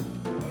 Bye.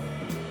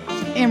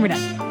 And we're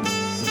done.